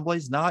now, Ndombele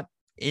is not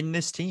in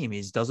this team.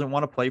 He doesn't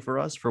want to play for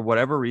us for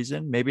whatever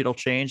reason. Maybe it'll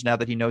change now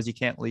that he knows he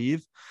can't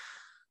leave.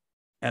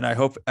 And I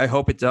hope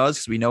it does,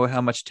 because we know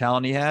how much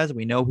talent he has.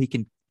 We know he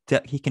can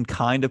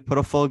kind of put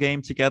a full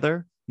game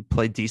together. He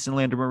played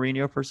decently under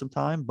Mourinho for some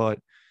time, but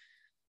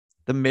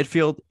the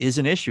midfield is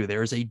an issue.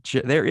 There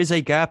is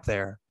a gap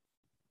there.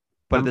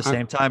 But at the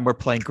same time, we're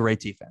playing great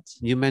defense.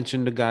 You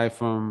mentioned the guy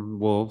from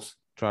Wolves,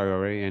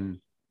 Traore, and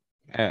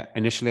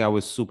initially I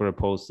was super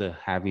opposed to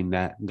having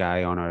that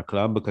guy on our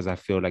club, because I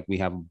feel like we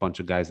have a bunch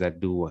of guys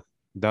that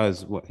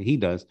does what he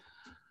does.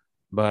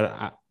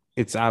 But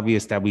it's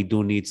obvious that we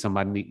do need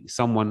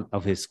someone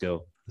of his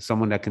skill,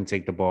 someone that can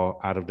take the ball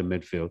out of the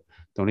midfield.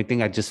 The only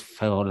thing I just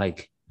felt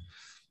like,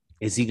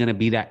 is he going to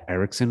be that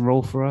Eriksen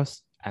role for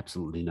us?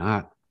 Absolutely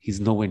not.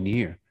 He's nowhere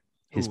near.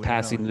 His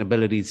passing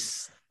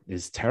abilities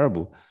is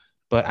terrible.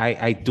 But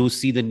I do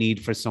see the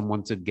need for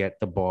someone to get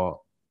the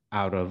ball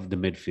out of the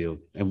midfield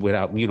and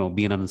without, being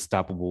an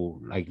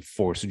unstoppable, like,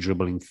 force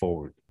dribbling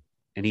forward.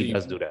 And he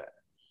does do that.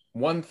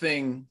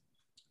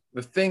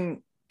 The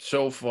thing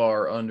so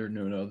far under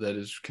Nuno that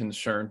has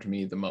concerned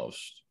me the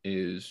most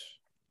is,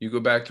 you go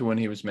back to when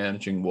he was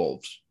managing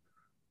Wolves.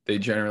 They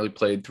generally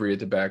played 3 at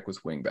the back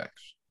with wing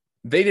backs.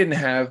 They didn't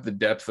have the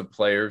depth of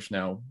players.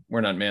 Now,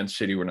 we're not Man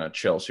City, we're not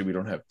Chelsea. We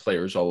don't have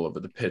players all over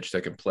the pitch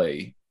that can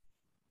play.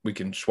 We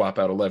can swap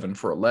out 11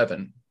 for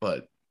 11.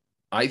 But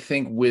I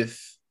think with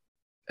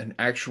an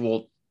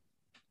actual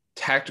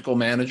tactical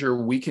manager,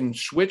 we can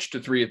switch to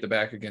 3 at the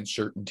back against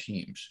certain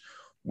teams.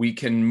 We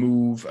can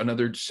move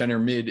another center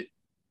mid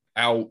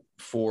out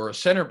for a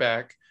center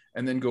back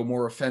and then go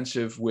more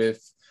offensive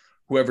with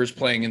whoever's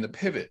playing in the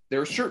pivot.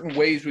 There are certain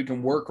ways we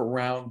can work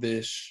around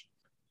this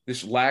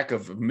lack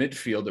of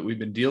midfield that we've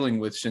been dealing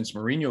with since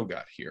Mourinho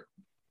got here.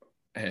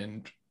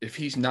 And if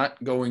he's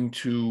not going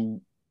to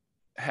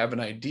have an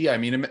idea,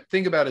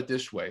 think about it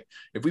this way.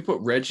 If we put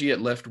Reggie at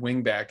left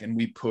wing back and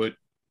we put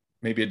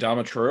maybe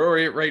Adama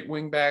Traore at right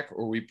wing back,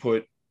 or we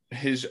put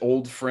his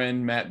old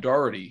friend Matt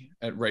Doherty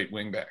at right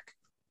wing back.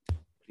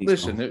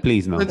 Please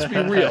no. Let's be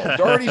real.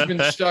 Doherty's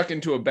been stuck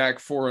into a back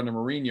 4 under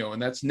Mourinho,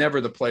 and that's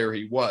never the player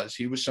he was.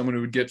 He was someone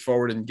who would get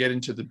forward and get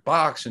into the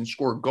box and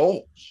score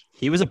goals.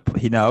 He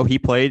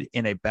played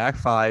in a back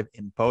 5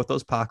 in both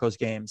those Pacos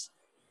games,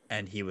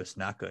 and he was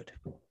not good.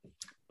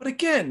 But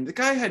again, the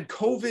guy had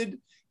COVID.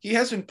 He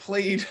hasn't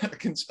played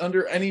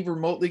under any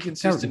remotely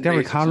consistent.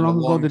 Derek, how long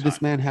ago did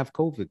this man have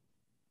COVID?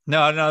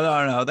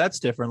 No. That's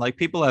different. Like,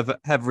 people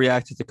have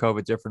reacted to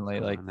COVID differently,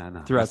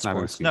 throughout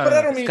sports. But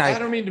I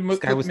don't mean to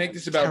make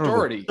this about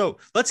Doherty. So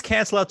let's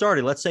cancel out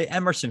Doherty. Let's say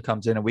Emerson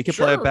comes in and we could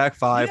play a back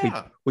 5.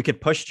 Yeah. We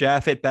could push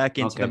Jaffet back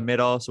into the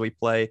middle, so we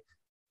play,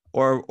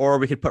 or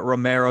we could put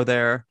Romero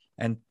there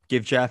and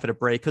give Jaffet a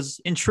break. Because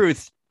in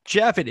truth,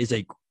 Jaffet is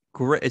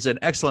an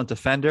excellent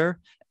defender,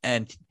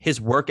 and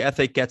his work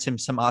ethic gets him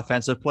some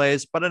offensive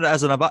plays. But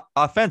as an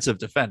offensive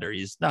defender,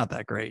 he's not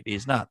that great.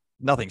 He's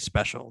nothing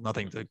special,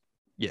 nothing to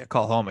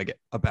call home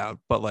about.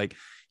 But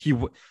he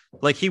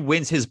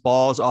wins his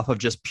balls off of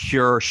just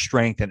pure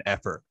strength and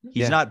effort.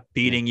 He's not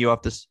beating you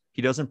up this.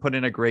 He doesn't put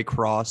in a great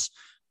cross.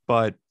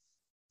 But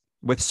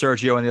with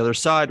Sergio on the other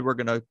side, we're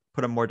going to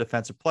put a more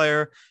defensive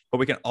player, but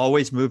we can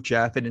always move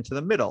Jaffet into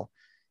the middle.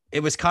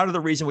 It was kind of the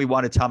reason we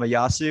wanted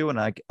Tamayasu,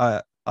 and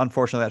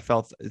unfortunately,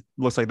 it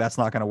looks like that's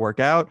not going to work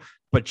out.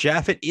 But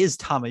Jaffet is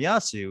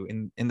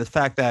Tamayasu in the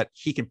fact that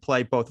he can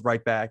play both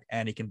right back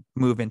and he can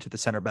move into the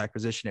center back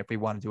position if we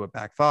want to do a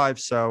back 5.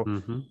 So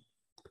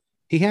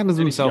he handles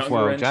himself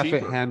well.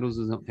 Jaffet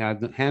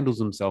handles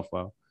himself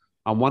well.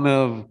 On one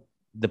of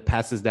the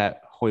passes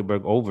that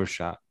Højbjerg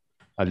overshot,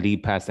 a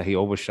lead pass that he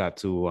overshot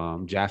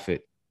to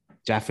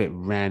Jaffet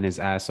ran his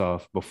ass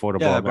off before the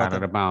ball got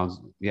out of bounds.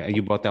 Yeah,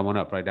 you brought that one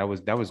up, right? That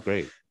was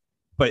great.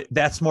 But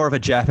that's more of a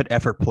Jaffet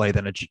effort play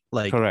than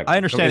correct. I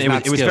understand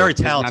it was very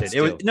talented.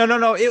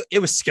 It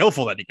was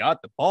skillful that he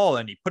got the ball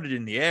and he put it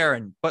in the air,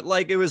 but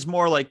it was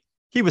more like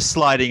he was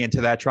sliding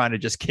into that, trying to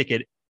just kick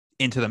it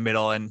into the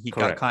middle, and he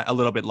got a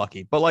little bit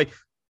lucky. But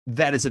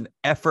that is an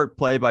effort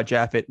play by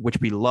Jaffet, which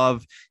we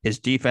love. His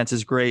defense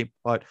is great,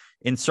 but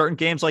in certain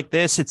games like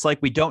this, it's like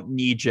we don't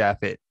need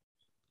Jaffet.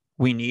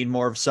 We need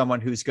more of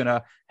someone who's going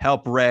to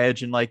help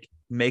Reg and like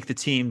make the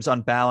teams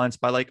unbalanced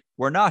by like,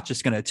 we're not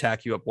just going to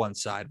attack you up one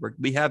side.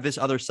 We have this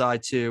other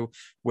side too,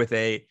 with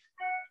a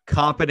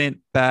competent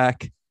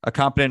back, a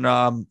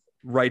competent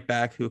right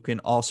back who can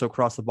also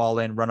cross the ball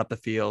in, run up the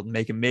field,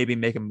 maybe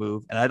make a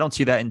move. And I don't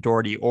see that in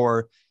Doherty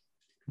or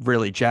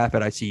really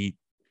Jaffet.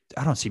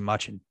 I don't see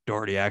much in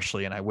Doherty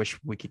actually. And I wish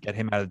we could get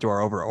him out of the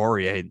door over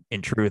Aurier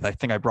in truth. I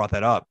think I brought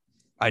that up.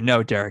 I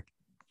know, Derek.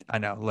 I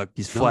know. Look,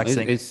 he's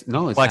flexing. It's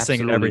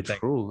flexing and everything.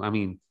 True. I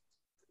mean,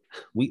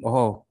 we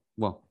all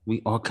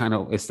kind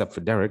of, except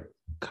for Derek,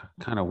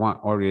 kind of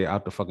want Aurier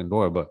out the fucking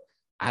door, but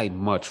I'd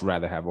much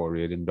rather have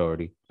Aurier than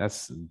Doherty.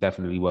 That's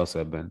definitely well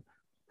said, Ben.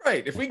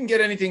 Right. If we can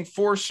get anything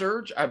for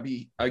Serge,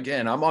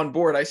 I'm on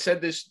board. I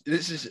said this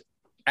is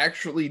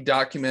actually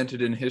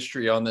documented in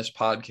history on this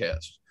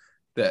podcast,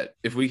 that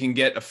if we can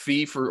get a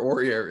fee for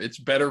Aurier, it's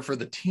better for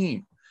the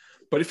team.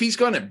 But if he's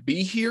going to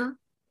be here,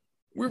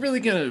 we're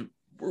going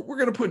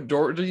to put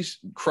Doherty's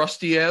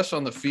crusty ass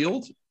on the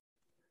field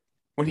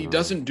when he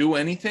doesn't do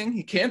anything.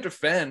 He can't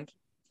defend.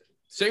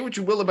 Say what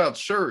you will about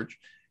Serge.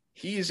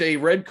 He is a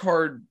red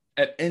card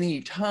at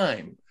any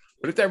time.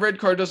 But if that red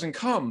card doesn't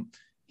come,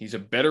 he's a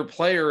better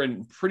player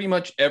in pretty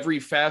much every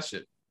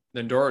facet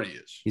than Doherty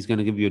is. He's going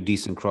to give you a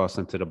decent cross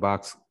into the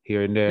box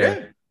here and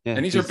there. Yeah.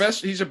 And he's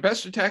a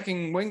best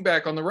attacking wing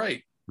back on the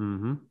right.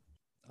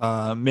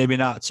 Mm-hmm. Maybe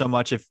not so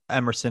much if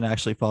Emerson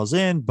actually falls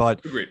in,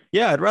 but Agreed.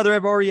 Yeah, I'd rather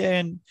have Aurier.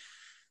 And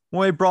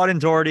when we brought in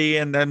Doherty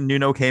and then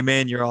Nuno came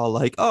in, you're all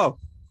like, oh,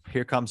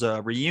 here comes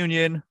a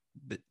reunion.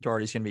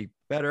 Doherty's going to be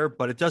better,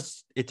 but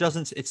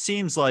it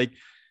seems like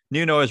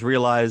Nuno has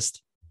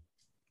realized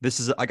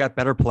I got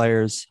better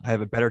players. I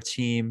have a better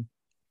team.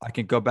 I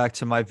can go back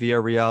to my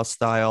Villarreal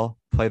style,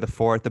 play the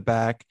 4 at the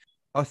back.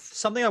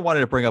 Something I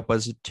wanted to bring up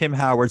was Tim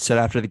Howard said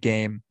after the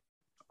game,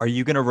 are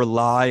you going to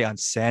rely on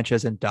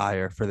Sanchez and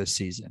Dyer for this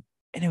season?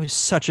 And it was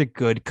such a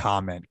good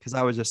comment because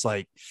I was just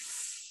like,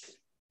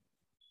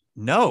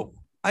 no,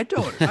 I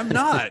don't. I'm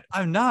not.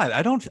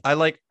 I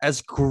like,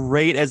 as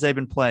great as they've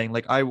been playing.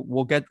 Like, I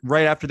will get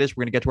right after this.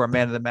 We're going to get to our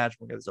man of the match.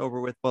 We'll get this over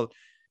with. But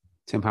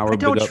Tim Howard,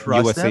 big up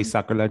USA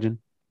soccer legend.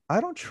 I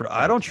don't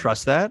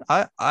trust that.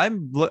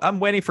 I'm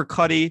waiting for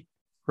Cuddy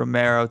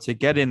Romero to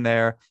get in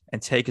there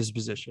and take his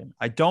position.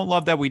 I don't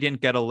love that we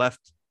didn't get a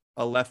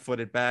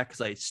left-footed back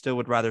because I still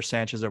would rather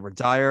Sanchez over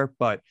Dyer,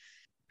 but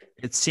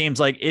it seems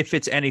like if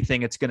it's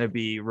anything, it's going to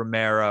be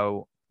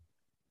Romero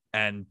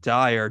and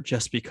Dyer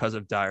just because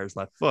of Dyer's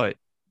left foot.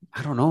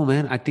 I don't know,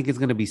 man. I think it's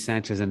going to be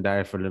Sanchez and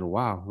Dyer for a little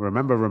while.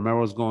 Remember,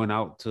 Romero's going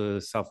out to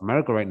South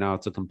America right now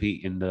to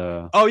compete in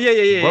the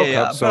World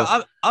Cup. So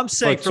but I'm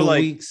saying for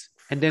like weeks,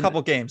 and then a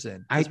couple games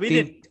in. I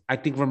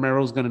think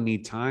Romero's going to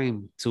need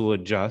time to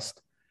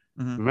adjust.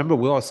 Mm-hmm. Remember,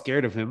 we're all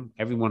scared of him.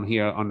 Everyone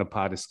here on the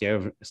pod is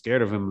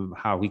scared of him,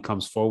 how he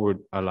comes forward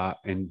a lot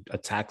and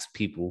attacks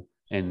people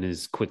and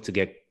is quick to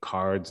get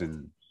cards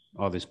and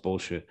all this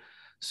bullshit.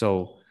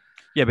 So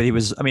yeah, but he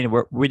was. I mean,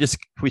 we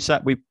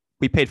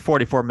paid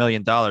 $44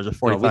 million or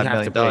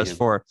 $45 million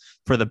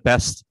for the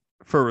best,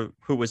 for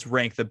who was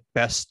ranked the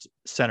best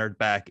centered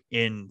back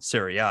in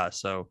Serie A.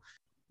 So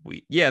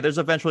there's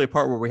eventually a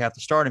part where we have to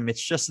start him.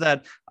 It's just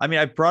that, I mean,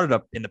 I brought it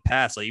up in the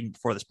past, like even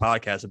before this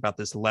podcast, about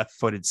this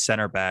left-footed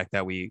center back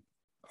that we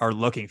are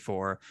looking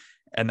for.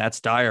 And that's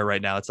Dyer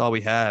right now. That's all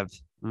we have.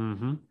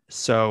 Mm-hmm.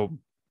 So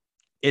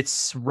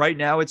right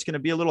now it's going to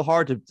be a little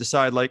hard to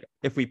decide, like,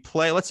 if we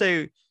play, let's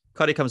say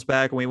Cuddy comes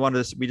back and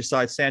we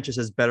decide Sanchez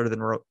is better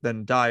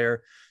than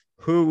Dyer,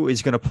 who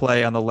is going to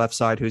play on the left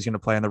side? Who's going to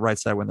play on the right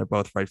side when they're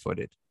both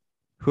right-footed?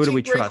 Who do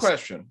we trust? Great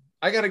question.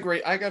 I got a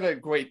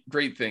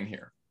great thing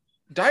here.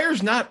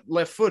 Dyer's not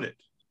left-footed.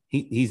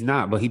 He's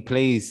not, but he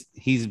plays.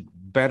 He's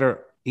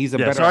better. He's a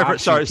better.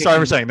 Sorry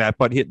for saying that,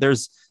 but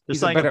there's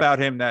something about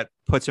him that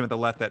puts him at the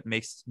left that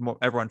makes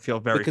everyone feel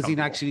very because he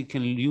actually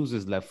can use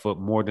his left foot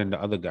more than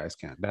the other guys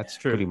can. That's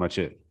true. Pretty much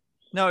it.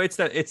 No, it's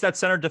that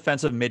center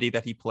defensive midi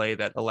that he played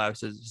that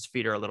allows his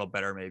feet are a little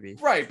better, maybe.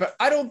 Right, but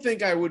I don't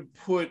think I would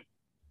put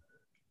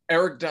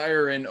Eric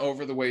Dyer in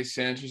over the way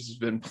Sanchez has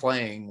been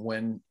playing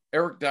when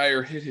Eric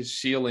Dyer hit his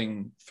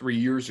ceiling 3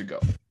 years ago.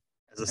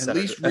 As a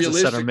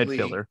center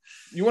midfielder,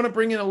 you want to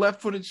bring in a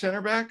left-footed center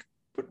back?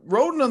 Put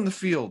Roden on the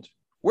field.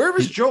 Where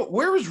is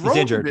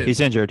Roden? He's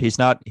injured. He's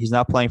not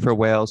playing for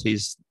Wales.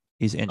 He's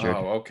injured.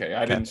 Oh, okay.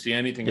 I didn't see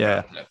anything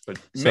about that. But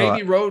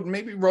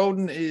maybe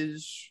Roden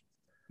is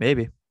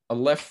a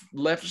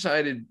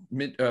left-sided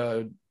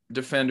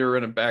defender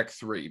and a back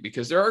three,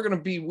 because there are going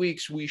to be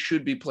weeks we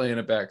should be playing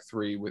a back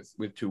three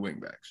with two wing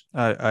backs.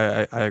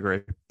 I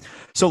agree.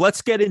 So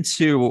let's get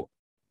into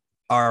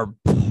our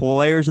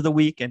players of the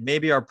week and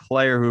maybe our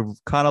player who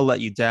kind of let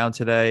you down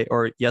today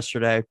or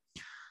yesterday.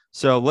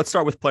 So let's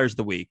start with players of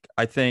the week.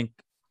 I think,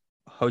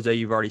 Jose,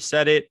 you've already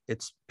said it.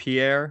 It's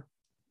Pierre.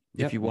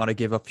 Yep. If you want to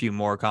give a few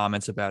more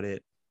comments about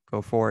it,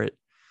 go for it.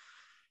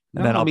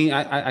 No, then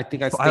I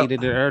think I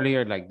stated it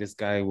earlier. Like, this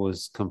guy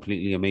was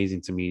completely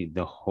amazing to me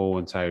the whole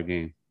entire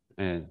game.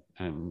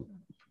 and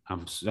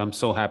I'm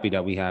so happy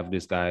that we have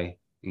this guy.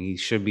 He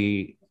should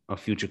be a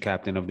future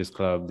captain of this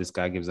club. This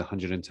guy gives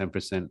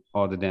 110%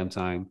 all the damn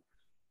time,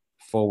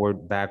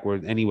 forward,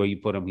 backward, anywhere you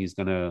put him, he's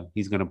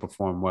gonna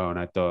perform well. And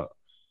I thought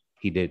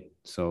he did.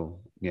 So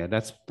yeah,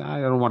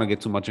 I don't want to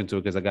get too much into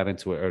it because I got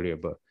into it earlier,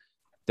 but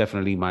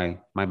definitely my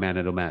man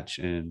of the match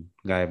and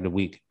guy of the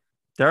week.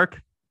 Derek?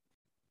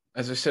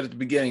 As I said at the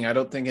beginning, I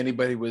don't think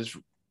anybody was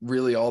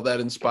really all that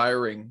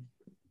inspiring.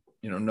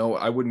 No,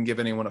 I wouldn't give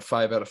anyone a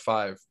 5 out of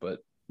 5, but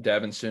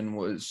Davinson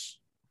was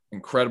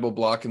incredible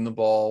blocking the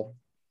ball.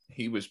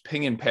 He was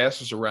pinging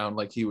passes around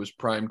like he was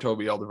prime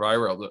Toby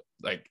Alderweireld.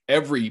 Like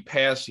every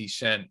pass he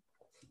sent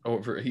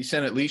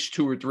at least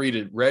 2 or 3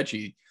 to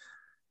Reggie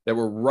that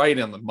were right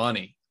on the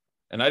money.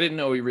 And I didn't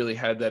know he really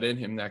had that in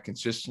him that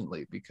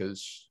consistently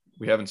because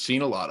we haven't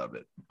seen a lot of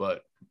it,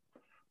 but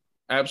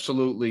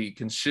absolutely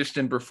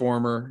consistent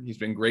performer. He's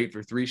been great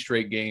for 3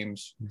 straight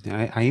games.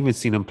 I even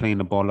seen him playing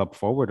the ball up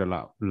forward a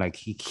lot. Like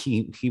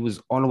he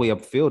was all the way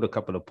upfield a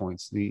couple of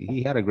points.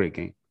 He had a great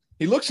game.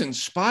 He looks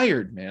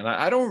inspired, man.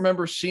 I don't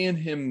remember seeing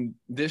him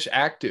this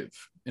active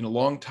in a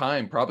long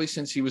time, probably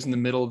since he was in the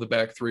middle of the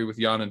back 3 with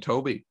Jan and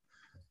Toby.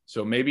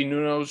 So maybe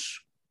Nuno's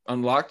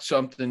unlocked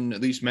something,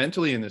 at least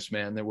mentally, in this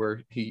man, that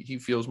where he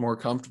feels more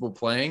comfortable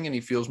playing and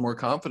he feels more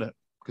confident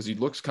because he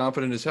looks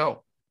confident as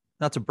hell.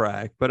 Not to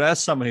brag, but as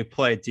someone who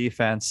played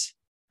defense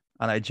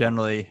on a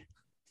generally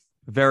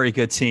very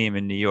good team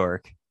in New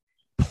York,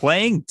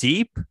 playing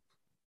deep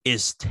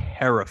is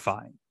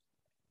terrifying.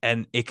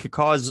 And it could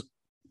cause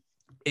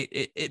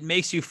it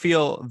makes you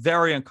feel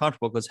very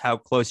uncomfortable because how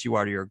close you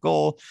are to your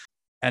goal.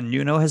 And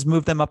Nuno has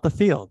moved them up the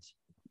field.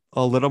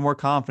 A little more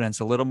confidence,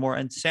 a little more.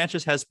 And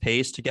Sanchez has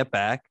pace to get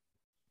back.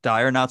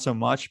 Dyer, not so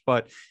much,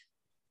 but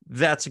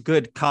that's a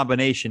good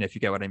combination, if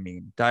you get what I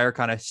mean. Dyer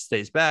kind of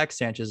stays back.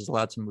 Sanchez is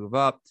allowed to move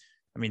up.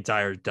 I mean,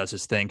 Dyer does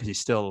his thing because he's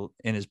still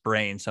in his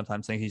brain.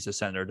 Sometimes thinks he's a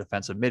center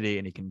defensive midi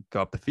and he can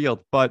go up the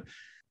field. But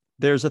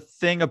there's a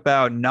thing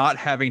about not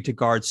having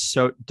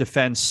to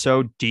defend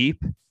so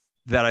deep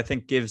that I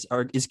think is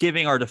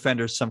giving our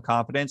defenders some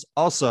confidence.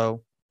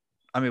 Also,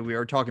 I mean, we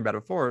were talking about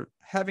it before,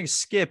 having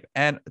Skip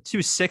and 2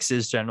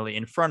 6s generally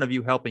in front of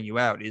you helping you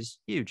out is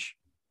huge.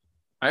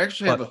 I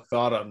actually have a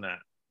thought on that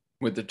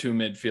with the 2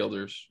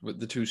 midfielders, with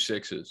the 2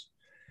 6s.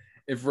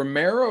 If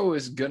Romero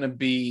is going to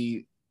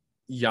be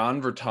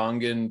Jan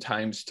Vertonghen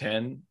times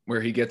 10,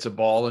 where he gets a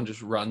ball and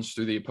just runs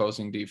through the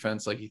opposing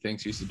defense like he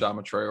thinks he's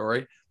Adama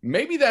Traore,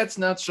 maybe that's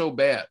not so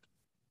bad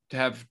to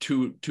have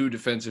two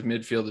defensive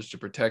midfielders to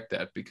protect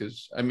that,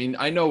 because I mean,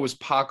 I know it was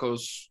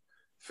Paco's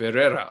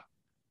Ferreira,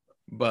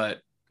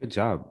 but good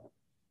job.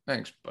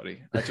 Thanks,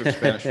 buddy. I took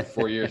Spanish for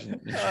 4 years in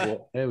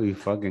school. There we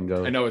fucking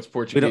go. I know it's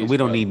Portuguese. We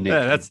don't need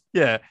Nick.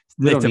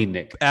 We don't need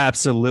Nick.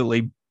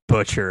 Absolutely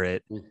butcher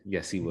it.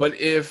 Yes, he will. But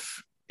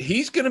if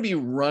he's going to be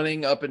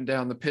running up and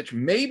down the pitch,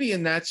 maybe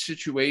in that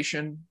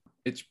situation,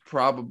 it's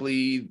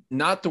probably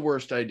not the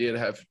worst idea to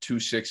have 2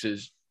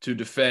 6s to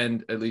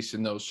defend, at least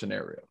in those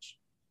scenarios.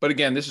 But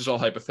again, this is all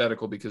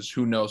hypothetical because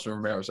who knows when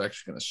Romero's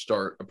actually going to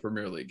start a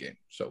Premier League game.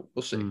 So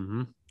we'll see.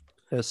 Mm-hmm.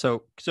 Yeah,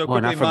 so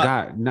and I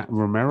forgot,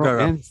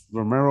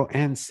 Romero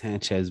and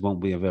Sanchez won't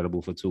be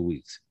available for 2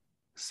 weeks.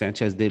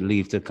 Sanchez did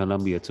leave to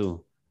Colombia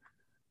too.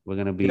 We're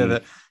gonna be.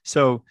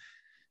 So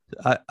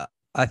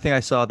I think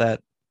I saw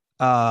that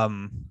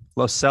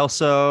Lo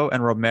Celso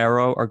and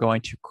Romero are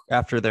going to,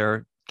 after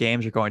their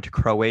games, are going to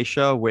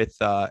Croatia with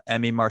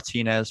Emi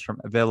Martinez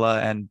from Villa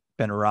and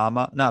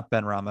Benduia.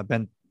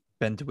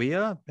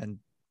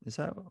 Is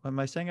that, am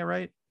I saying it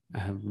right? I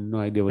have no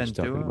idea what you're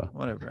talking about.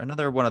 Whatever.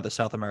 Another one of the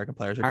South American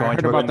players are I going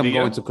heard about them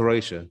going to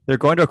Croatia. They're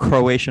going to a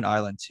Croatian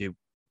island to,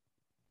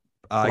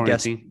 I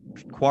guess,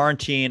 Quarantine?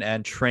 quarantine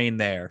and train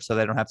there, so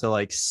they don't have to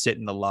like sit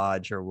in the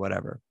lodge or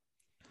whatever.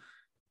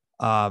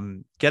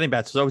 Getting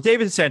back to, so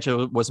David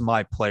Sanchez was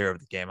my player of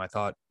the game. I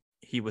thought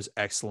he was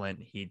excellent.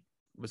 He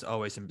was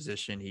always in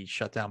position. He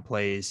shut down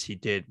plays.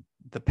 The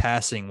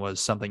passing was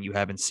something you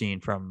haven't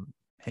seen from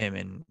him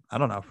in, I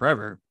don't know,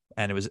 forever.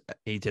 And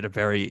he did a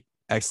very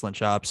excellent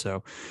job.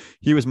 So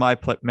he was my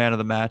man of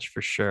the match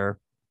for sure.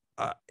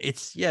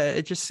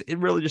 It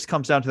really just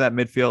comes down to that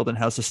midfield and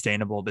how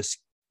sustainable this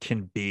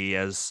can be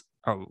as,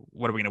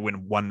 what are we going to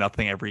win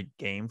 1-0 every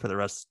game for the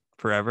rest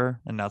forever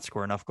and not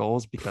score enough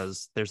goals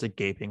because there's a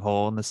gaping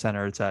hole in the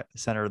center of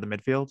the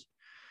midfield.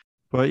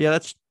 But yeah,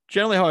 that's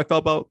generally how I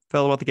felt about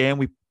the game.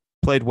 We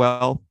played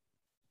well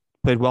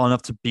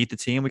enough to beat the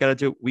team. We got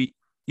to do,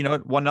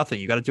 1-0.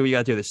 You got to do what you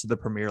got to do. This is the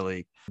Premier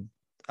League.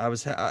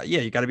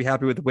 You got to be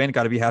happy with the win.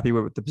 Got to be happy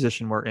with the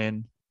position we're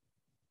in.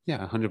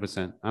 Yeah,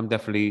 100%. I'm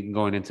definitely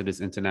going into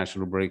this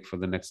international break for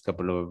the next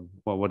couple of,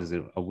 what is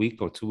it, a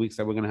week or 2 weeks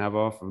that we're going to have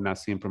off of not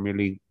seeing Premier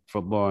League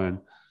football. And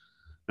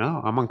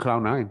no, I'm on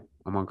cloud 9.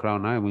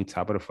 We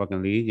top of the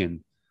fucking league,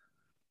 and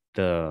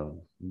the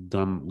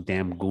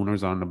damn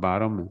Gooners on the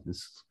bottom.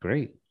 It's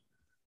great.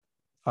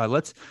 All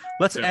right,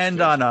 let's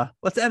end on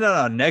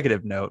a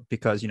negative note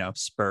because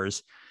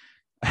Spurs.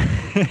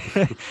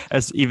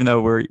 As even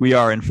though we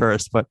are in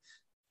first, but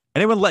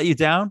anyone let you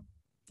down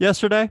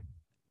yesterday?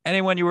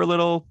 Anyone you were a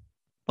little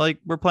Like,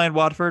 we're playing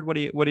Watford. What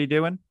are you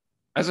doing?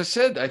 As I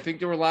said, I think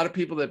there were a lot of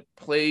people that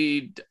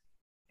played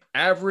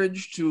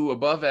average to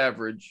above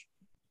average.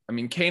 I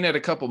mean, Kane had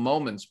a couple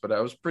moments, but I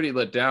was pretty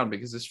let down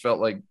because this felt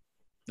like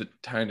the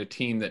kind of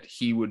team that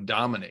he would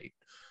dominate.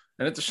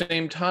 And at the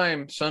same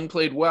time, Son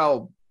played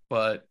well,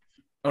 but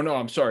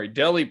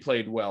Delhi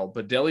played well,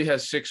 but Delhi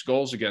has 6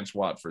 goals against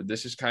Watford.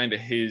 This is kind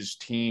of his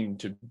team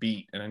to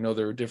beat. And I know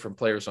there are different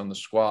players on the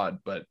squad,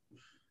 but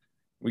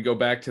we go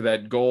back to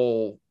that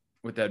goal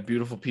with that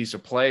beautiful piece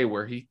of play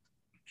where he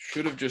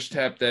should have just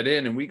tapped that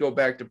in. And we go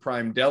back to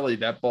prime Delhi.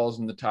 That ball's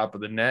in the top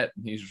of the net.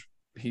 And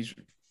he's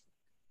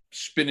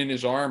spinning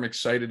his arm,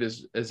 excited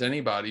as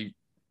anybody,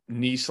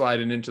 knee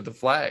sliding into the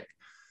flag.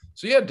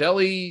 So yeah,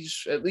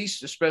 Delhi's at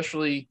least,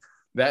 especially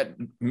that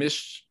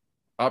missed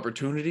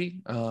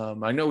opportunity.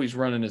 I know he's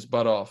running his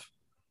butt off,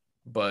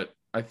 but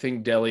I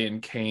think Delhi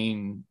and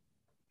Kane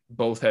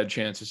both had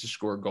chances to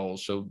score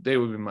goals. So they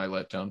would be my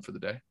letdown for the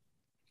day.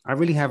 I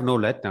really have no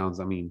letdowns.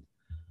 I mean,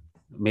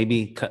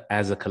 maybe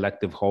as a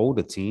collective whole,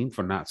 the team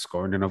for not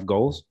scoring enough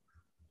goals,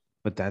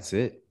 but that's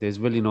it. There's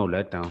really no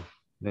letdown.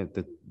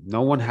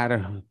 No one had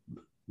a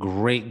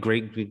great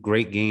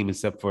game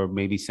except for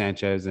maybe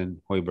Sanchez and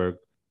Højbjerg.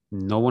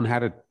 No one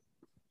had a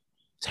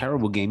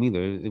terrible game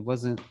either. It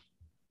wasn't.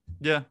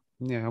 Yeah.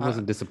 Yeah, I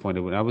wasn't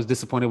disappointed with. I was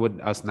disappointed with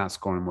us not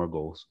scoring more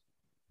goals.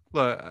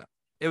 Look,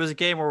 it was a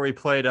game where we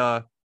played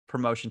a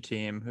promotion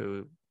team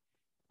who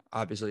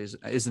obviously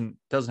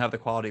doesn't have the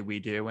quality we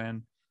do,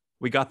 and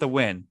we got the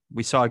win.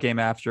 We saw a game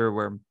after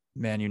where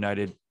Man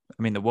United.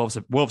 I mean, the Wolves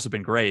have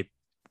been great,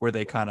 where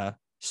they kind of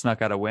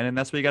snuck out a win, and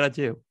that's what you got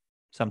to do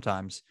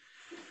sometimes.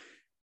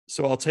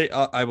 So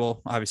I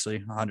will obviously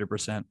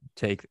 100%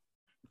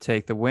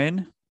 take the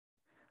win.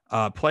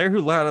 Player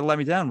who let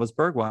me down was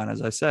Bergwijn.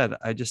 As I said,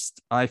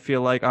 I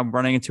feel like I'm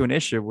running into an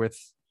issue with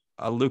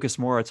a Lucas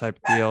Moura type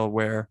deal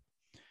where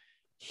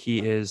he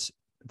is.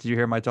 Did you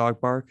hear my dog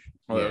bark?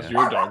 Oh, yeah. That was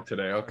your dog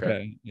today.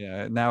 Okay.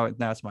 Yeah. Now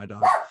it's my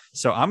dog.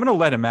 So I'm gonna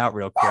let him out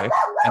real quick,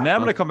 and then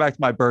I'm gonna come back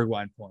to my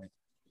Bergwijn point.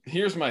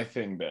 Here's my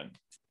thing, Ben.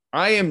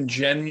 I am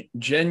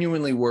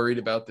genuinely worried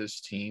about this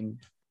team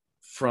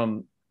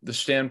from the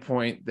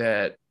standpoint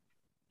that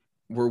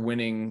we're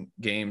winning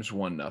games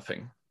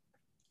 1-0.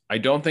 I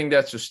don't think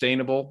that's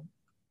sustainable.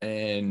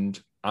 And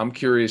I'm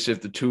curious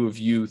if the two of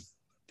you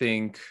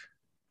think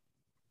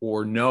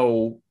or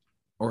know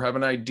or have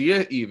an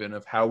idea even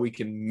of how we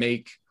can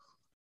make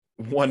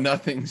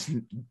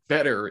 1-0s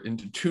better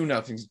into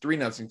 2-0s,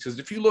 3-0. Because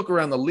if you look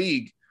around the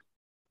league,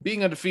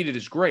 being undefeated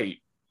is great,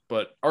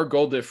 but our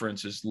goal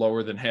difference is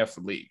lower than half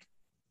the league.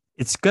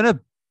 It's going to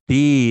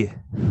be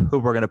who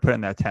we're going to put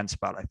in that 10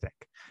 spot, I think.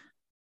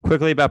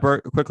 Quickly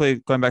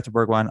going back to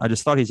Bergwijn, I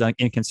just thought he's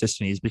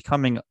inconsistent. He's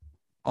becoming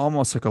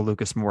almost like a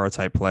Lucas Moura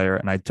type player,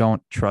 and I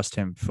don't trust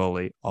him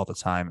fully all the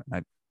time.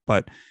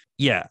 But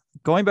yeah,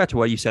 going back to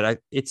what you said,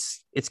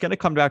 it's going to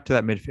come back to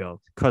that midfield,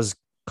 because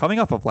coming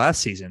off of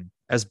last season,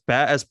 as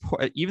bad as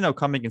even though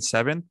coming in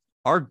 7th,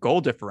 our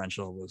goal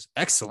differential was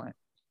excellent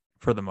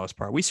for the most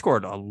part. We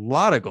scored a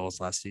lot of goals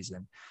last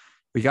season.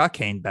 We got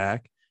Kane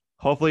back.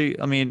 Hopefully,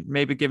 I mean,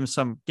 maybe give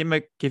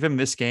him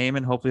this game,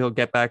 and hopefully he'll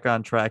get back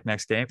on track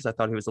next game, because I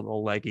thought he was a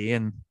little leggy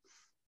and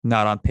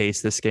not on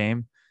pace this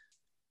game.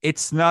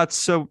 It's not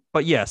so,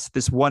 but yes,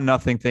 this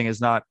 1-0 thing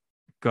is not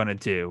going to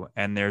do.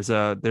 And there's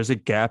a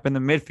gap in the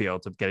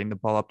midfield of getting the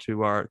ball up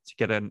to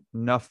get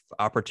enough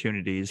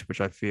opportunities, which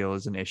I feel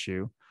is an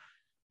issue.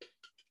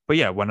 But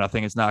yeah,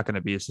 1-0 is not going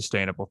to be a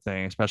sustainable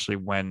thing, especially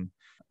when,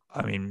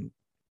 I mean,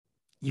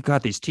 you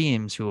got these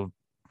teams who have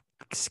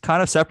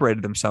kind of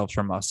separated themselves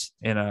from us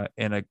in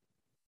a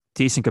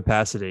decent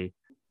capacity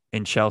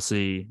in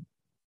Chelsea,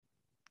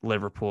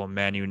 Liverpool,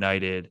 Man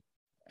United.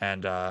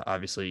 And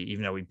obviously,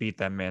 even though we beat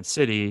them, Man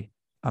City,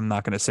 I'm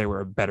not going to say we're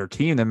a better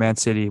team than Man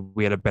City.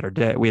 We had a better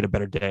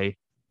day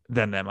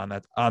than them on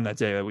that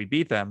day that we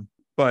beat them.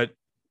 But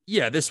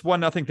yeah, this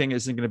 1-0 thing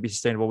isn't going to be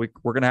sustainable.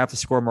 We're going to have to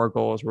score more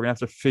goals. We're going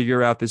to have to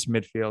figure out this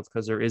midfield,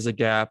 because there is a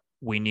gap.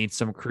 We need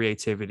some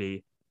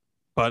creativity.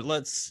 But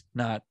let's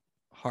not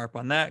harp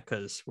on that,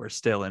 because we're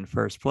still in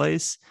first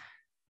place,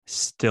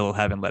 still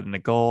haven't let in a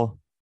goal.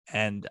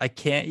 And I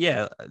can't.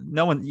 Yeah,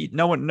 no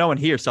one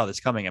here saw this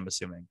coming, I'm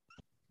assuming.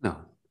 No,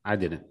 I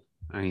didn't.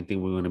 I didn't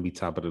think we were going to be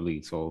top of the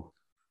league. So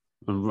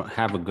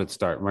have a good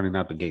start running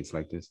out the gates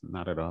like this.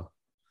 Not at all.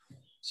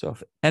 So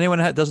if anyone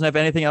doesn't have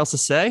anything else to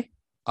say,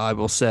 I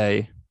will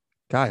say,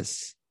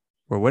 guys,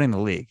 we're winning the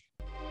league.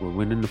 We're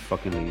winning the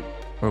fucking league.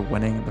 We're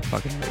winning the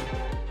fucking league.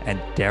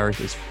 And Derek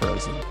is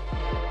frozen.